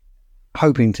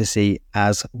hoping to see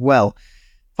as well.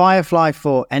 Firefly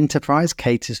for Enterprise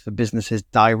caters for businesses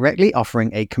directly, offering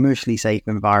a commercially safe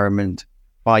environment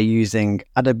by using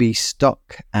Adobe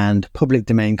stock and public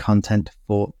domain content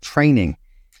for training.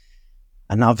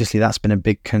 And obviously that's been a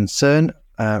big concern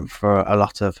for a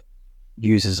lot of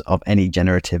users of any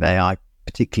generative AI,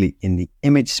 particularly in the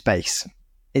image space.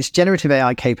 Its generative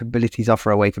AI capabilities offer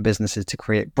a way for businesses to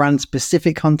create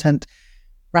brand-specific content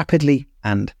rapidly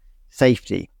and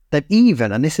safely. They've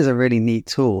even, and this is a really neat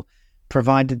tool,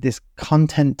 provided this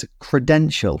content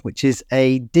credential, which is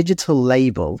a digital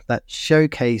label that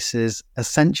showcases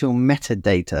essential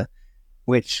metadata,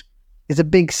 which is a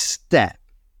big step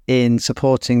in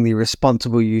supporting the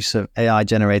responsible use of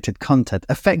AI-generated content.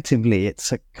 Effectively,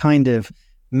 it's a kind of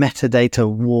metadata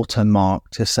watermark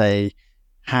to say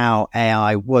how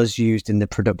AI was used in the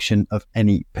production of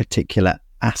any particular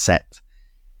asset.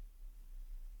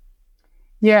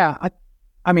 Yeah,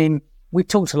 I mean, we've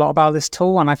talked a lot about this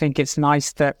tool, and I think it's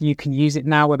nice that you can use it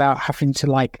now without having to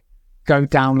go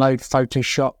download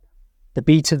Photoshop, the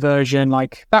beta version.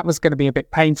 That was going to be a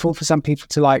bit painful for some people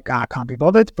to I can't be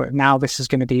bothered, but now this is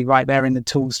going to be right there in the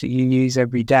tools that you use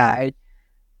every day.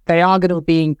 They are going to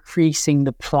be increasing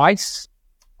the price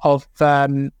of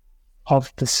the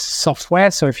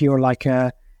software. So if you're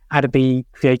a Adobe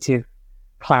Creative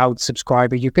Cloud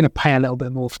subscriber, you're going to pay a little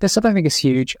bit more for this. I don't think it's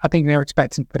huge. I think they're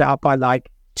expecting to put it up by $2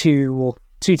 to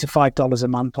 $5 a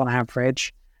month on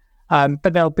average.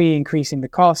 But they'll be increasing the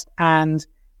cost, and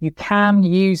you can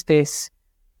use this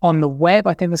on the web.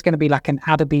 I think there's going to be an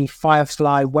Adobe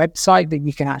Firefly website that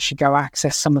you can actually go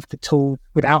access some of the tools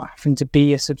without having to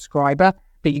be a subscriber,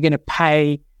 but you're going to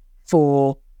pay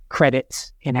for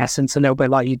credits, in essence, a little bit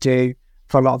like you do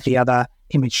for a lot of the other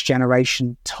image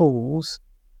generation tools.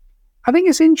 I think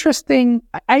it's interesting.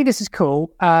 This is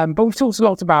cool, but we've talked a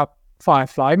lot about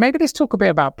Firefly. Maybe let's talk a bit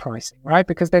about pricing, right?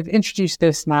 Because they've introduced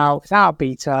this now without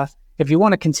beta. If you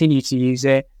want to continue to use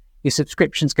it, your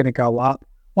subscription's going to go up.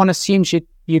 One assumes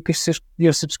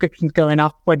your subscription's going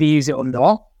up whether you use it or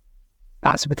not.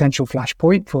 That's a potential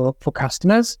flashpoint for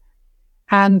customers.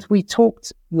 And we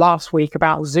talked last week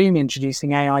about Zoom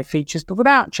introducing AI features, but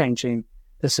without changing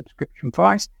the subscription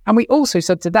price. And we also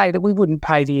said today that we wouldn't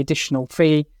pay the additional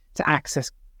fee to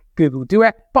access Google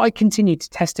Duet, but I continue to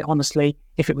test it honestly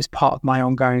if it was part of my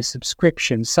ongoing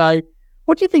subscription. So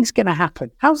what do you think is going to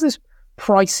happen? How's this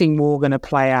pricing war going to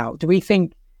play out? Do we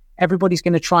think everybody's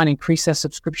going to try and increase their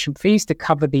subscription fees to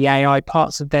cover the AI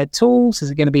parts of their tools? Is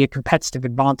it going to be a competitive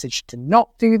advantage to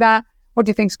not do that? What do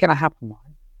you think is going to happen, Ryan?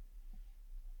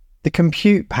 The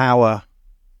compute power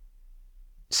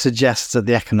suggests that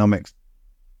the economics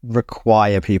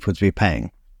require people to be paying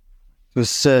to a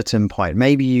certain point.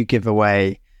 Maybe you give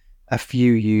away a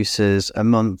few users a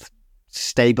month.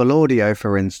 StableAudio,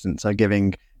 for instance, are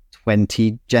giving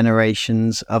 20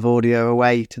 generations of audio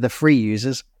away to the free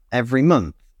users every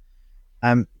month.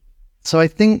 So I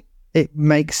think it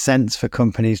makes sense for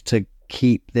companies to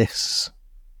keep this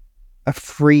a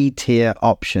free tier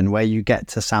option where you get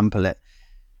to sample it,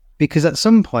 because at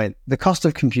some point the cost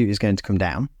of compute is going to come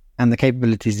down and the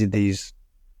capabilities of these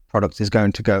products is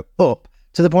going to go up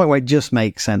to the point where it just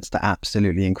makes sense to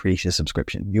absolutely increase your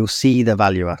subscription. You'll see the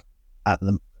value at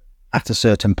a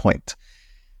certain point.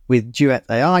 With Duet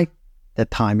AI, the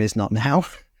time is not now.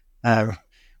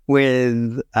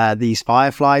 With these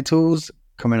Firefly tools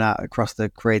coming out across the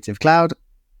Creative Cloud,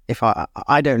 if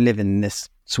I don't live in this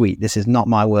suite, this is not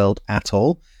my world at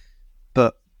all.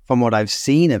 But from what I've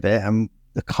seen of it and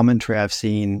the commentary I've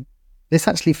seen this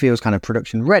actually feels kind of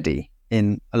production ready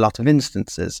in a lot of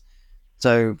instances.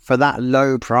 So for that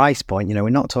low price point, we're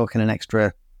not talking an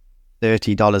extra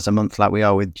 $30 a month like we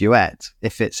are with Duet.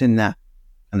 If it's in that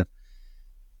kind of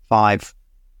 $5,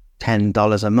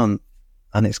 $10 a month,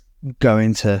 and it's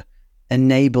going to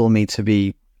enable me to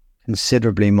be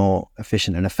considerably more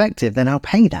efficient and effective, then I'll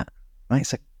pay that, right?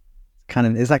 So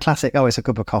is that classic, it's a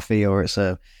cup of coffee or it's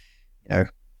a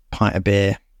pint of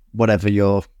beer, whatever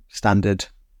your standard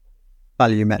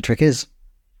value metric is.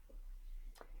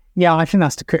 Yeah, I think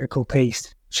that's the critical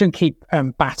piece. Shouldn't keep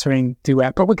battering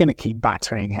Duet, but we're going to keep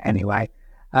battering it anyway,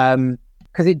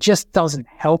 because it just doesn't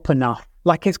help enough.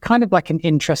 Like, it's kind of like an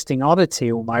interesting oddity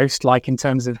almost, like in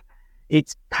terms of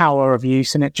its power of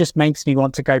use, and it just makes me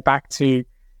want to go back to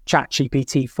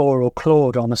ChatGPT 4 or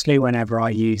Claude, honestly, whenever I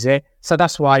use it. So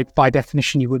that's why, by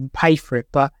definition, you wouldn't pay for it.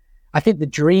 But I think the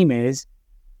dream is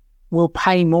we'll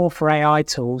pay more for AI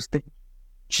tools that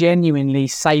genuinely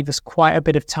save us quite a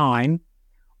bit of time,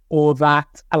 or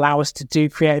that allow us to do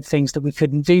creative things that we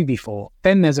couldn't do before.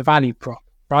 Then there's a value prop,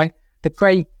 right? The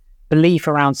great belief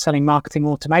around selling marketing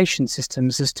automation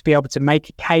systems is to be able to make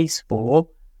a case for,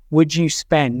 would you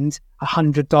spend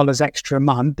 $100 extra a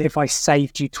month if I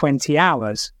saved you 20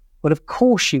 hours? Well, of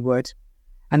course you would.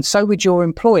 And so would your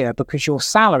employer, because your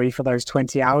salary for those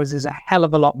 20 hours is a hell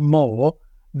of a lot more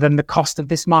than the cost of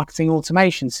this marketing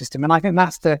automation system. And I think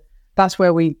that's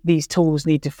where these tools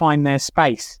need to find their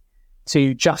space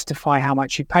to justify how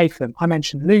much you pay for them. I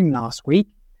mentioned Loom last week.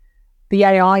 The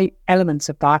AI elements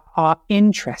of that are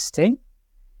interesting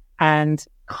and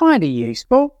kind of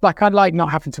useful. Like, I'd like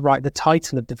not having to write the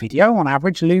title of the video. On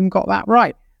average, Loom got that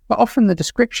right. But often the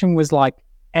description was like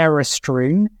error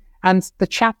strewn, and the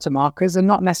chapter markers are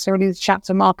not necessarily the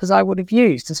chapter markers I would have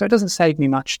used. And so it doesn't save me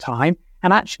much time.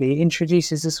 And actually it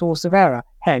introduces a source of error.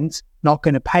 Hence, not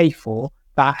going to pay for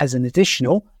that as an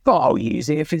additional, but I'll use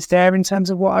it if it's there in terms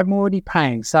of what I'm already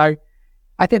paying. So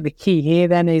I think the key here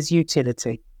then is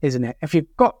utility, isn't it? If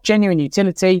you've got genuine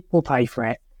utility, we'll pay for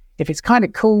it. If it's kind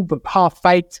of cool but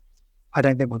half-baked, I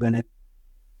don't think we're going to.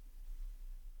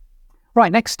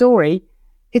 Right, next story,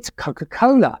 it's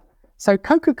Coca-Cola. So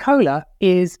Coca-Cola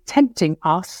is tempting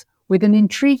us with an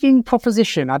intriguing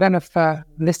proposition. I don't know if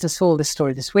listeners saw this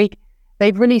story this week.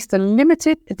 They've released a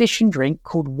limited edition drink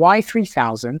called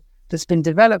Y3000 that's been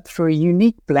developed through a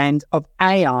unique blend of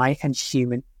AI and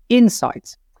human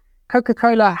insights.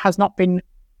 Coca-Cola has not been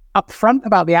upfront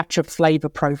about the actual flavor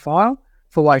profile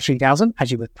for Y3000,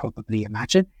 as you would probably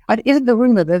imagine. Isn't the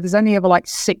rumor that there's only ever like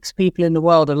 6 people in the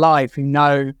world alive who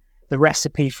know the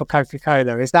recipe for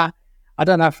Coca-Cola? Is that, I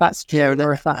don't know if that's true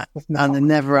or if that's not. And they're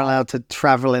never allowed to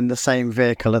travel in the same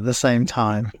vehicle at the same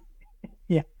time.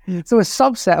 Yeah. So a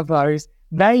subset of those,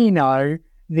 they know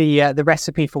the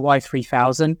recipe for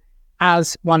Y3000,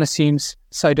 as one assumes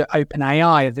so do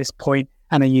OpenAI at this point,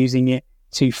 and are using it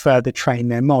to further train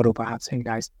their model, perhaps, who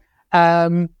knows.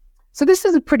 So this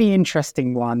is a pretty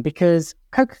interesting one, because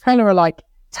Coca-Cola are like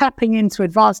tapping into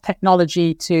advanced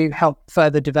technology to help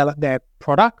further develop their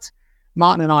product.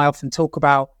 Martin and I often talk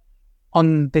about,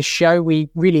 on this show, we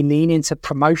really lean into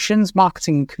promotions,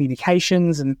 marketing and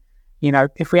communications. And,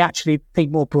 if we actually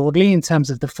think more broadly in terms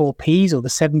of the 4 Ps or the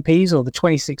 7 Ps or the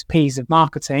 26 Ps of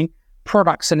marketing,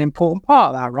 product's an important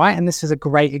part of that, right? And this is a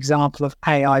great example of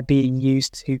AI being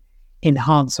used to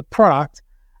enhance a product.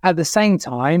 At the same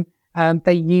time,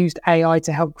 they used AI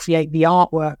to help create the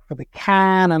artwork for the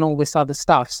can and all this other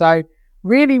stuff. So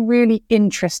really, really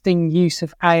interesting use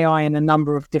of AI in a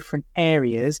number of different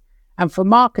areas. And for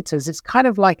marketers, it's kind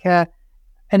of like an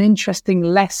interesting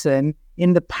lesson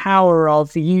in the power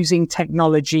of using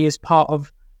technology as part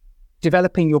of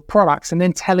developing your products and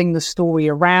then telling the story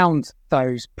around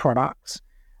those products.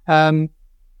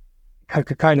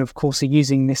 Coca-Cola, of course, are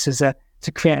using this to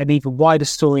create an even wider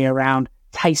story around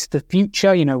taste the future.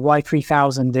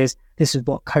 Y3000 this is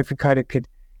what Coca-Cola could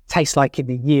taste like in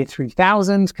the year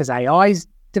 3000, because AI is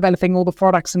developing all the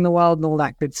products in the world and all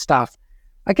that good stuff.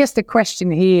 I guess the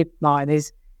question here, Martin,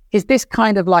 is this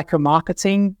kind of like a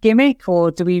marketing gimmick, or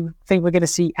do we think we're going to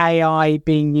see AI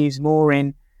being used more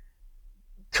in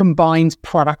combined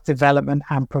product development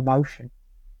and promotion?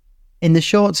 In the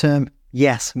short term,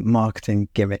 yes, marketing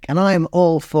gimmick. And I am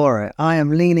all for it. I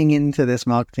am leaning into this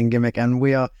marketing gimmick, and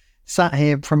we are sat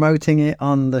here promoting it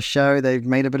on the show. They've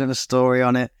made a bit of a story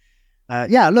on it. I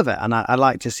love it. And I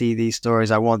like to see these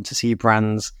stories. I want to see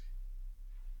brands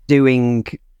doing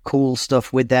cool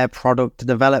stuff with their product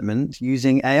development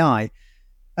using AI.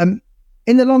 In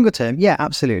the longer term, yeah,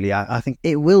 absolutely. I think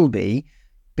it will be,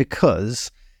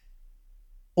 because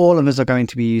all of us are going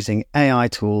to be using AI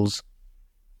tools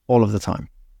all of the time.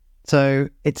 So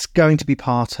it's going to be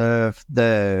part of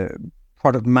the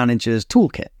product manager's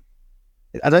toolkit.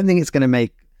 I don't think it's going to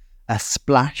make a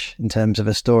splash in terms of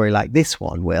a story like this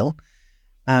one will,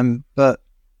 but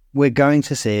we're going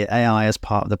to see AI as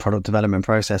part of the product development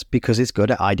process because it's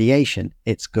good at ideation.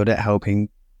 It's good at helping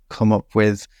come up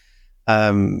with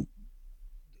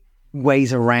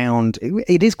ways around.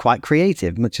 It is quite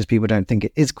creative, much as people don't think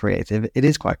it is creative. It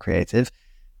is quite creative.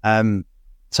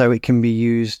 So it can be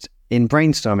used in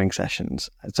brainstorming sessions.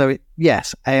 So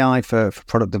yes, AI for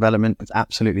product development is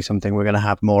absolutely something we're going to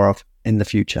have more of in the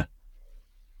future.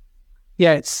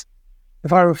 Yeah,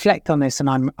 if I reflect on this and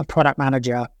I'm a product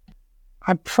manager,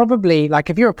 I'm probably, like,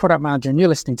 if you're a product manager and you're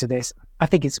listening to this, I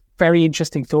think it's a very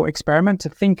interesting thought experiment to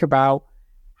think about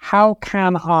how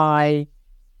can I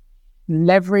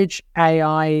leverage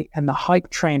AI and the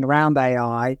hype train around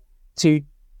AI to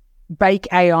bake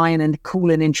AI in a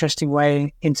cool and interesting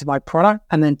way into my product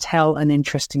and then tell an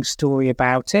interesting story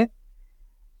about it.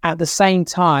 At the same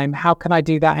time, how can I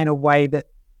do that in a way that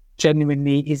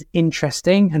genuinely is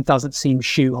interesting and doesn't seem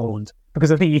shoehorned?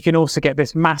 Because I think you can also get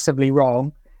this massively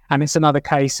wrong. And it's another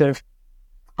case of,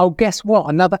 oh, guess what?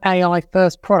 Another AI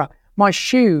first product. My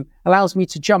shoe allows me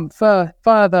to jump further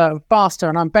and faster,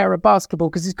 and I'm better at basketball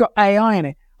because it's got AI in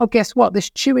it. Oh, guess what? This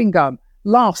chewing gum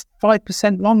lasts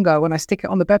 5% longer when I stick it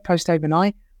on the bedpost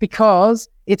overnight because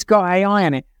it's got AI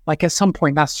in it. Like, at some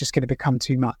point, that's just going to become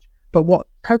too much. But what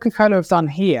Coca-Cola have done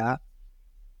here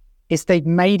is they've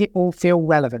made it all feel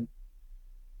relevant.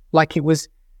 Like it was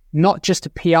not just a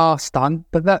PR stunt,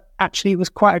 but that actually it was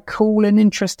quite a cool and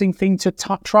interesting thing to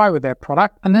try with their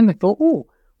product. And then they thought, oh,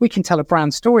 we can tell a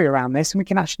brand story around this and we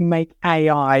can actually make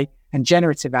AI and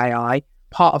generative AI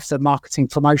part of the marketing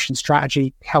promotion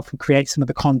strategy, helping create some of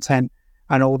the content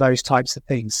and all those types of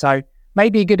things. So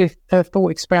maybe a good thought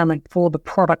experiment for the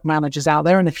product managers out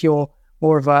there. And if you're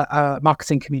more of a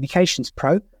marketing communications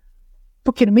pro,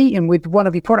 book in a meeting with one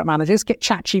of your product managers, get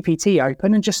ChatGPT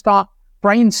open and just start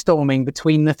brainstorming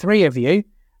between the three of you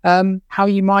how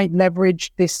you might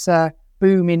leverage this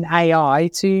boom in AI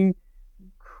to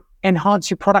enhance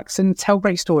your products and tell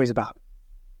great stories about them.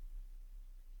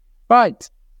 Right,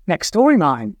 next story,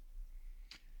 Martin.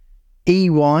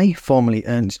 EY, formerly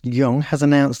Ernst Young, has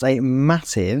announced a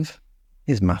massive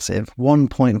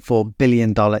 $1.4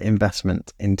 billion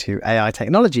investment into AI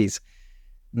technologies.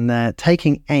 And they're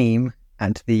taking aim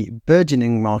at the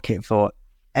burgeoning market for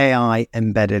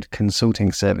AI-embedded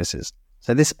consulting services.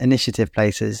 So this initiative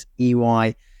places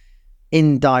EY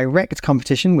in direct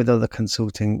competition with other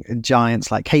consulting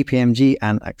giants like KPMG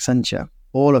and Accenture,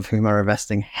 all of whom are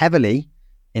investing heavily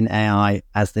in AI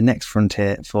as the next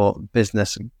frontier for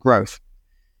business growth.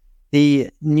 The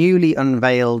newly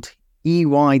unveiled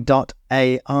EY.AI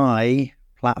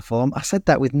platform, I said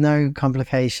that with no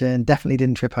complication, definitely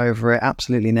didn't trip over it,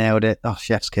 absolutely nailed it. Oh,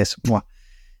 chef's kiss. Mwah.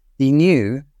 The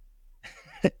new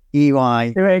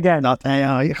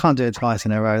EY.AI, you can't do it twice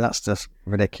in a row, that's just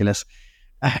ridiculous.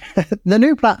 The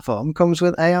new platform comes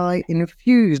with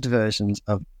AI-infused versions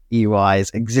of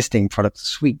EY's existing product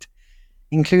suite,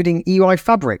 including EY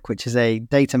Fabric, which is a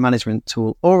data management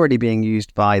tool already being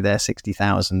used by their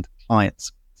 60,000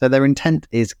 clients. So their intent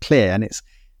is clear, and it's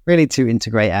really to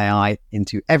integrate AI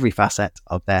into every facet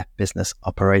of their business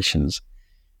operations.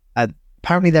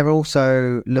 Apparently, they're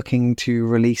also looking to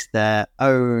release their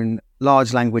own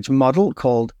large language model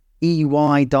called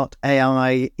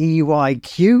EY.AI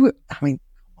EYQ. I mean,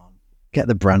 come on, get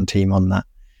the brand team on that.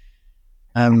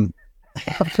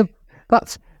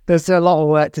 There's a lot of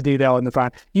work to do there on the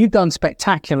brand. You've done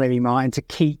spectacularly, Martin, to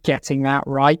keep getting that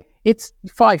right. It's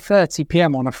 5:30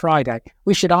 p.m. on a Friday.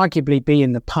 We should arguably be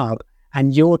in the pub,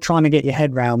 and you're trying to get your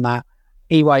head around that.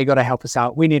 EY, you got to help us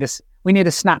out. We need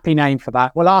a snappy name for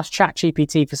that. We'll ask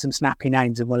ChatGPT for some snappy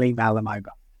names, and we'll email them over.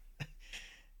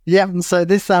 Yeah, so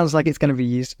this sounds like it's going to be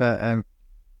used for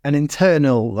an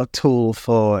internal tool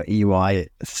for EY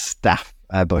staff,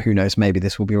 but who knows, maybe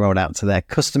this will be rolled out to their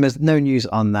customers. No news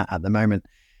on that at the moment.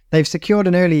 They've secured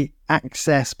an early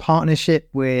access partnership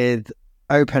with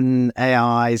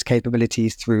OpenAI's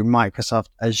capabilities through Microsoft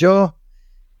Azure,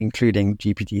 including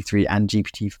GPT-3 and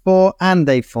GPT-4, and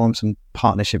they've formed some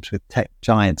partnerships with tech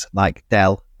giants like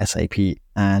Dell, SAP,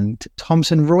 and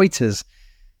Thomson Reuters.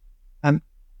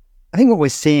 I think what we're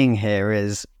seeing here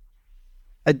is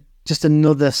just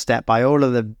another step by all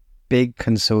of the big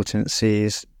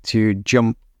consultancies to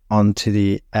jump onto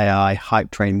the AI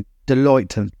hype train.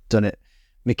 Deloitte have done it.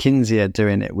 McKinsey are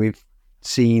doing it. We've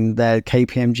seen their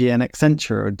KPMG and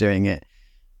Accenture are doing it.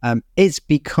 It's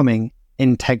becoming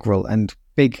integral, and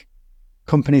big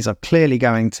companies are clearly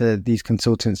going to these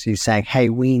consultancies saying, hey,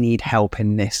 we need help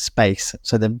in this space.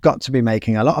 So they've got to be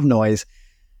making a lot of noise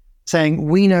saying,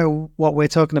 we know what we're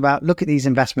talking about. Look at these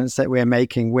investments that we're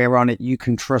making. We're on it. You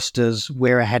can trust us.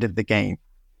 We're ahead of the game.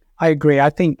 I agree. I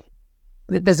think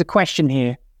there's a question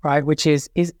here, right? Which is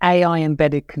AI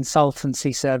embedded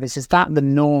consultancy service, is that the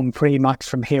norm pretty much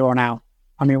from here on out?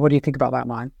 I mean, what do you think about that,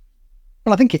 Mike?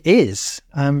 Well, I think it is,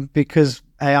 because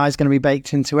AI is going to be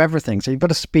baked into everything. So you've got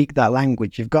to speak that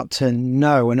language. You've got to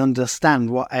know and understand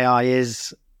what AI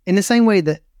is, in the same way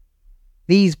that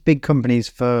these big companies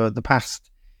for the past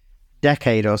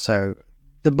decade or so,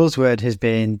 the buzzword has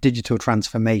been digital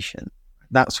transformation.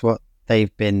 That's what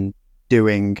they've been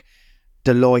doing.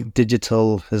 Deloitte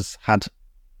Digital has had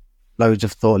loads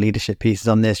of thought leadership pieces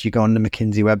on this. You go on the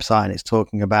McKinsey website and it's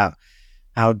talking about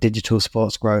how digital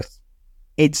sports growth,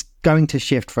 it's going to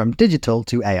shift from digital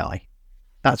to AI.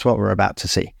 That's what we're about to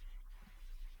see.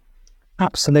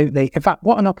 Absolutely. In fact,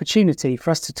 what an opportunity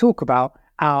for us to talk about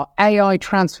our AI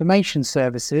transformation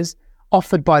services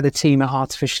offered by the team at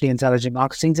Artificially Intelligent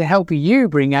Marketing to help you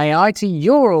bring AI to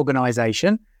your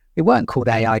organization. We weren't called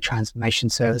AI transformation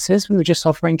services. We were just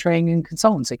offering training and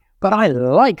consultancy. But I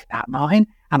like that, Martin,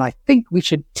 and I think we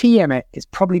should TM it. It's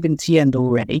probably been TM'd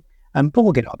already, but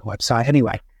we'll get it on the website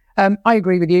anyway. I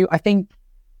agree with you. I think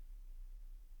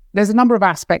there's a number of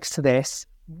aspects to this.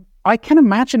 I can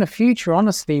imagine a future,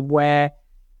 honestly, where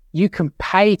you can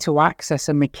pay to access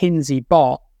a McKinsey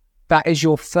bot that is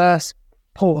your first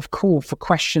port of call for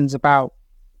questions about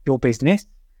your business.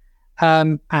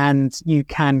 And you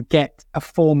can get a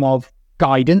form of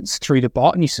guidance through the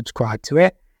bot and you subscribe to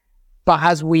it. But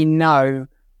as we know,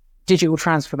 digital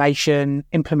transformation,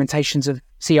 implementations of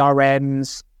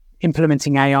CRMs,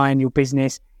 implementing AI in your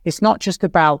business, it's not just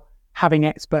about having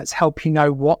experts help you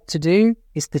know what to do.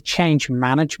 It's the change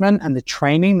management and the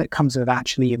training that comes with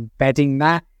actually embedding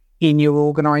that in your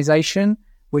organization,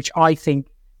 which I think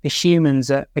the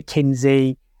humans at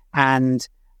McKinsey and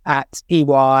at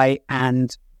EY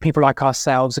and people like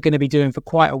ourselves are going to be doing for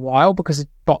quite a while, because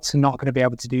bots are not going to be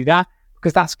able to do that,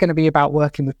 because that's going to be about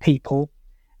working with people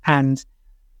and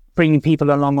bringing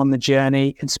people along on the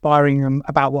journey, inspiring them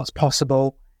about what's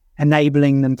possible,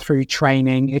 enabling them through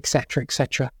training, etc.,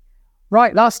 etc.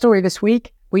 Right, last story this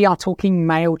week, we are talking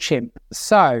MailChimp.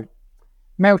 So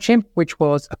MailChimp, which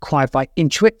was acquired by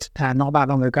Intuit not that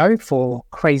long ago for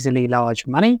crazily large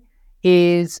money,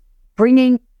 is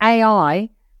bringing AI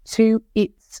to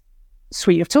its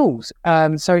suite of tools.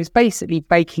 So it's basically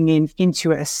baking in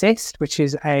Intuit Assist, which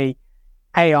is a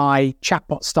AI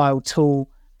chatbot style tool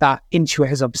that Intuit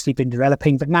has obviously been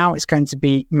developing, but now it's going to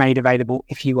be made available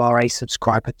if you are a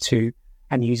subscriber to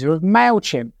and user of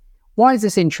MailChimp. Why is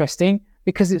this interesting?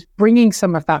 Because it's bringing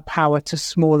some of that power to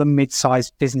small and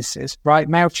mid-sized businesses, right?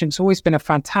 MailChimp's always been a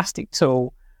fantastic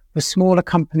tool for smaller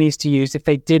companies to use if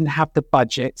they didn't have the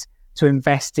budget to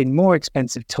invest in more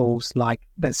expensive tools like,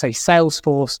 let's say,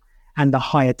 Salesforce and the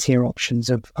higher tier options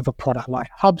of a product like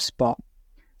HubSpot.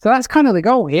 So that's kind of the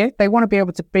goal here. They want to be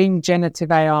able to bring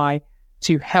generative AI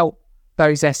to help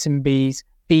those SMBs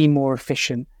be more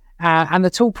efficient. And the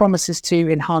tool promises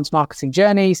to enhance marketing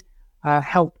journeys,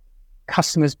 help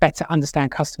customers better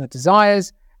understand customer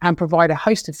desires, and provide a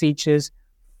host of features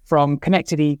from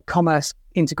connected e-commerce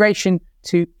integration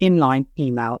to inline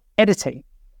email editing.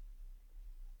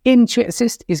 Intuit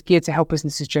Assist is geared to help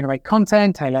businesses generate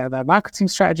content, tailor their marketing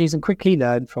strategies, and quickly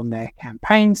learn from their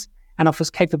campaigns, and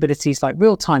offers capabilities like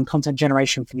real-time content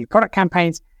generation for new product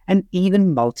campaigns and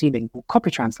even multilingual copy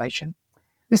translation.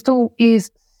 This tool is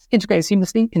integrated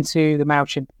seamlessly into the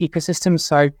MailChimp ecosystem,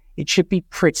 so it should be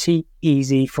pretty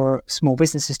easy for small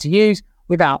businesses to use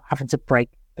without having to break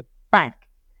the bank.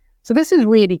 So this is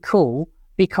really cool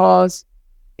because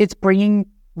it's bringing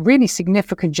really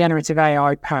significant generative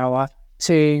AI power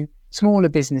to smaller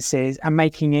businesses and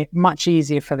making it much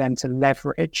easier for them to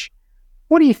leverage.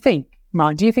 What do you think,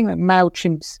 Mark? Do you think that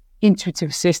MailChimp's Intuitive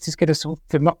Assist is going to sort of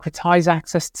democratize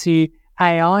access to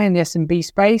AI in the SMB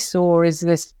space, or is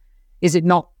it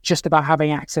not just about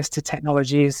having access to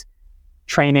technologies,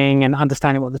 training and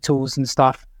understanding what the tools and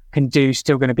stuff can do,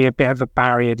 still going to be a bit of a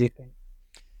barrier, do you think?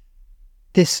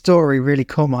 This story really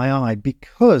caught my eye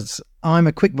because I'm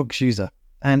a QuickBooks user,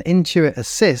 and Intuit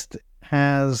Assist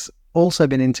has also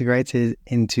been integrated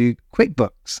into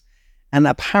QuickBooks. And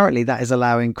apparently that is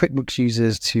allowing QuickBooks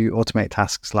users to automate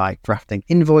tasks like drafting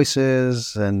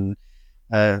invoices and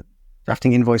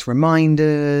drafting invoice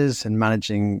reminders and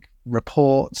managing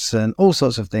reports and all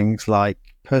sorts of things like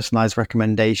personalized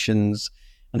recommendations,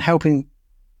 and helping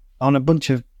on a bunch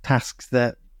of tasks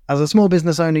that as a small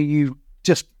business owner you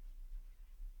just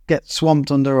get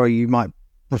swamped under, or you might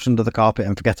brush under the carpet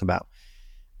and forget about.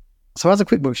 So as a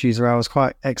QuickBooks user, I was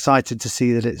quite excited to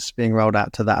see that it's being rolled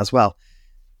out to that as well.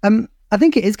 I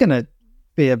think it is going to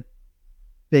be a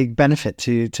big benefit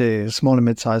to small and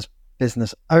mid-sized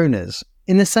business owners.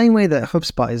 In the same way that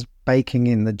HubSpot is baking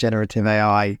in the generative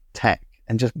AI tech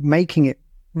and just making it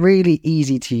really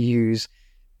easy to use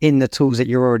in the tools that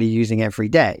you're already using every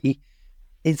day,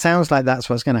 it sounds like that's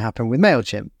what's going to happen with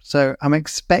MailChimp. So I'm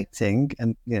expecting,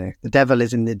 and the devil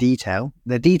is in the detail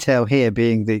here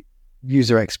being the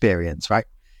user experience, right?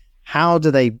 How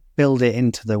do they build it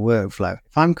into the workflow?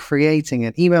 If I'm creating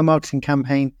an email marketing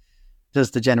campaign,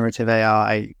 does the generative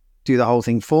AI do the whole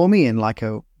thing for me in like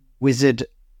a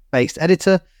wizard-based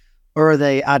editor? Or are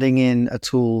they adding in a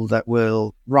tool that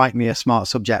will write me a smart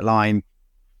subject line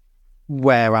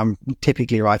where I'm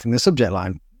typically writing the subject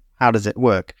line? How does it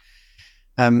work?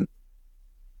 I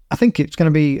think it's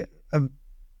going to be a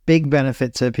big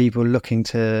benefit to people looking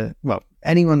to,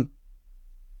 anyone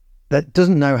that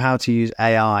doesn't know how to use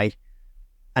AI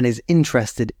and is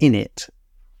interested in it.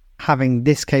 Having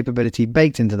this capability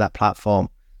baked into that platform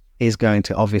is going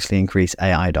to obviously increase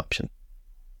AI adoption.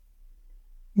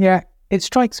 Yeah, it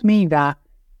strikes me that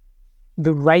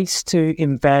the race to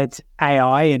embed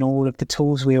AI in all of the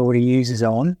tools we already use is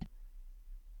on.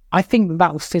 I think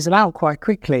that will fizzle out quite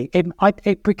quickly.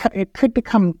 It could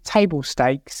become table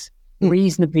stakes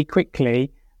reasonably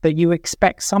quickly that you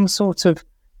expect some sort of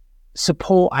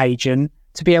support agent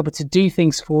to be able to do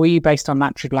things for you based on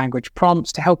natural language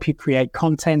prompts, to help you create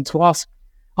content, to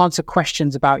answer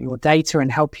questions about your data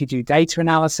and help you do data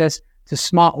analysis, to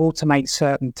smart automate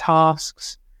certain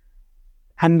tasks.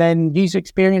 And then user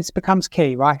experience becomes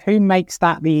key, right? Who makes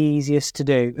that the easiest to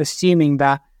do? Assuming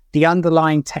that the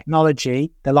underlying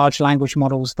technology, the large language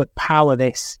models that power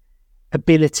this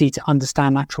ability to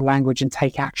understand natural language and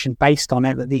take action based on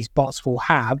it that these bots will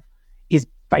have, is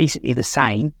basically the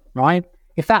same, right?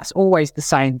 If that's always the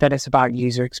same, then it's about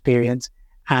user experience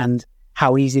and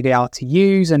how easy they are to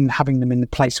use and having them in the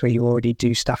place where you already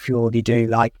do stuff you already do,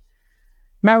 like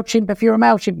MailChimp, if you're a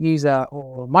MailChimp user,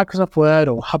 or Microsoft Word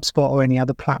or HubSpot or any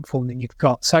other platform that you've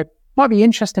got. So it might be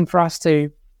interesting for us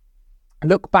to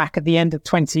look back at the end of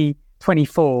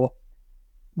 2024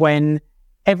 when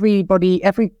every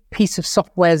piece of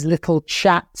software's little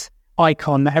chat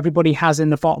icon that everybody has in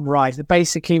the bottom right that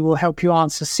basically will help you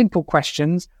answer simple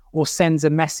questions or sends a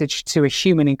message to a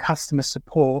human in customer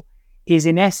support is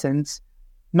in essence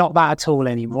not that at all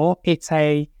anymore. It's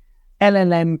a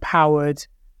LLM-powered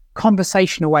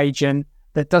conversational agent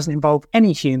that doesn't involve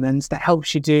any humans, that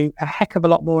helps you do a heck of a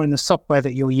lot more in the software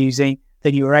that you're using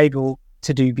than you were able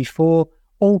to do before,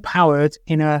 all powered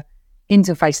in a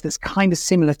interface that's kind of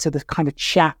similar to the kind of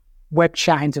web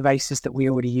chat interfaces that we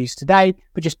already use today,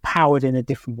 but just powered in a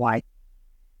different way.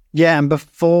 Yeah, and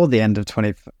before the end of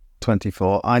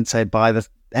 2024, I'd say by the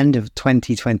end of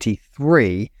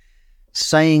 2023,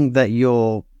 saying that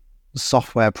your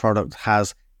software product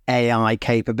has AI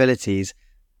capabilities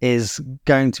is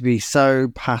going to be so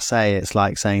passé, it's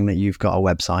like saying that you've got a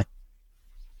website.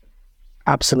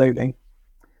 Absolutely.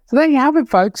 So there you have it,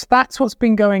 folks. That's what's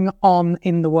been going on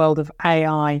in the world of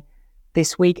AI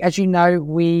this week. As you know,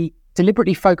 we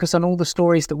deliberately focus on all the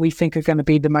stories that we think are going to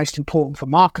be the most important for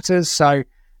marketers. So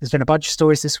there's been a bunch of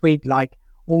stories this week, like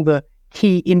all the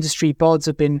key industry bods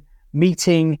have been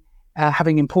meeting,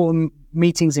 having important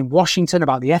meetings in Washington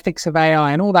about the ethics of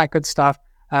AI and all that good stuff.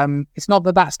 It's not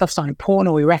that stuff's not important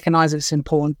or we recognize it's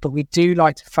important, but we do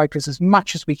like to focus as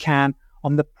much as we can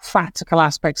on the practical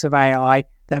aspects of AI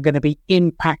that are going to be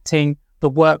impacting the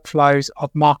workflows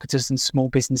of marketers and small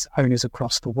business owners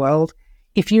across the world.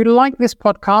 If you like this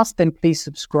podcast, then please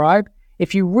subscribe.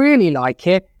 If you really like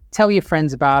it, tell your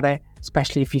friends about it,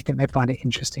 especially if you think they find it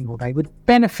interesting or they would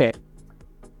benefit.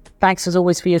 Thanks as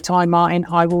always for your time, Martin.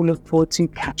 I will look forward to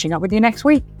catching up with you next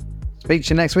week. Speak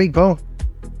to you next week, Paul.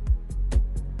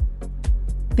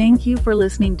 Thank you for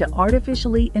listening to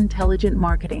Artificially Intelligent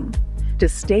Marketing. To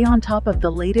stay on top of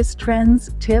the latest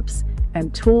trends, tips,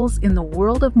 and tools in the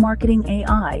world of marketing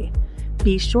AI,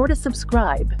 be sure to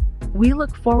subscribe. We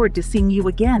look forward to seeing you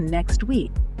again next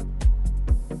week.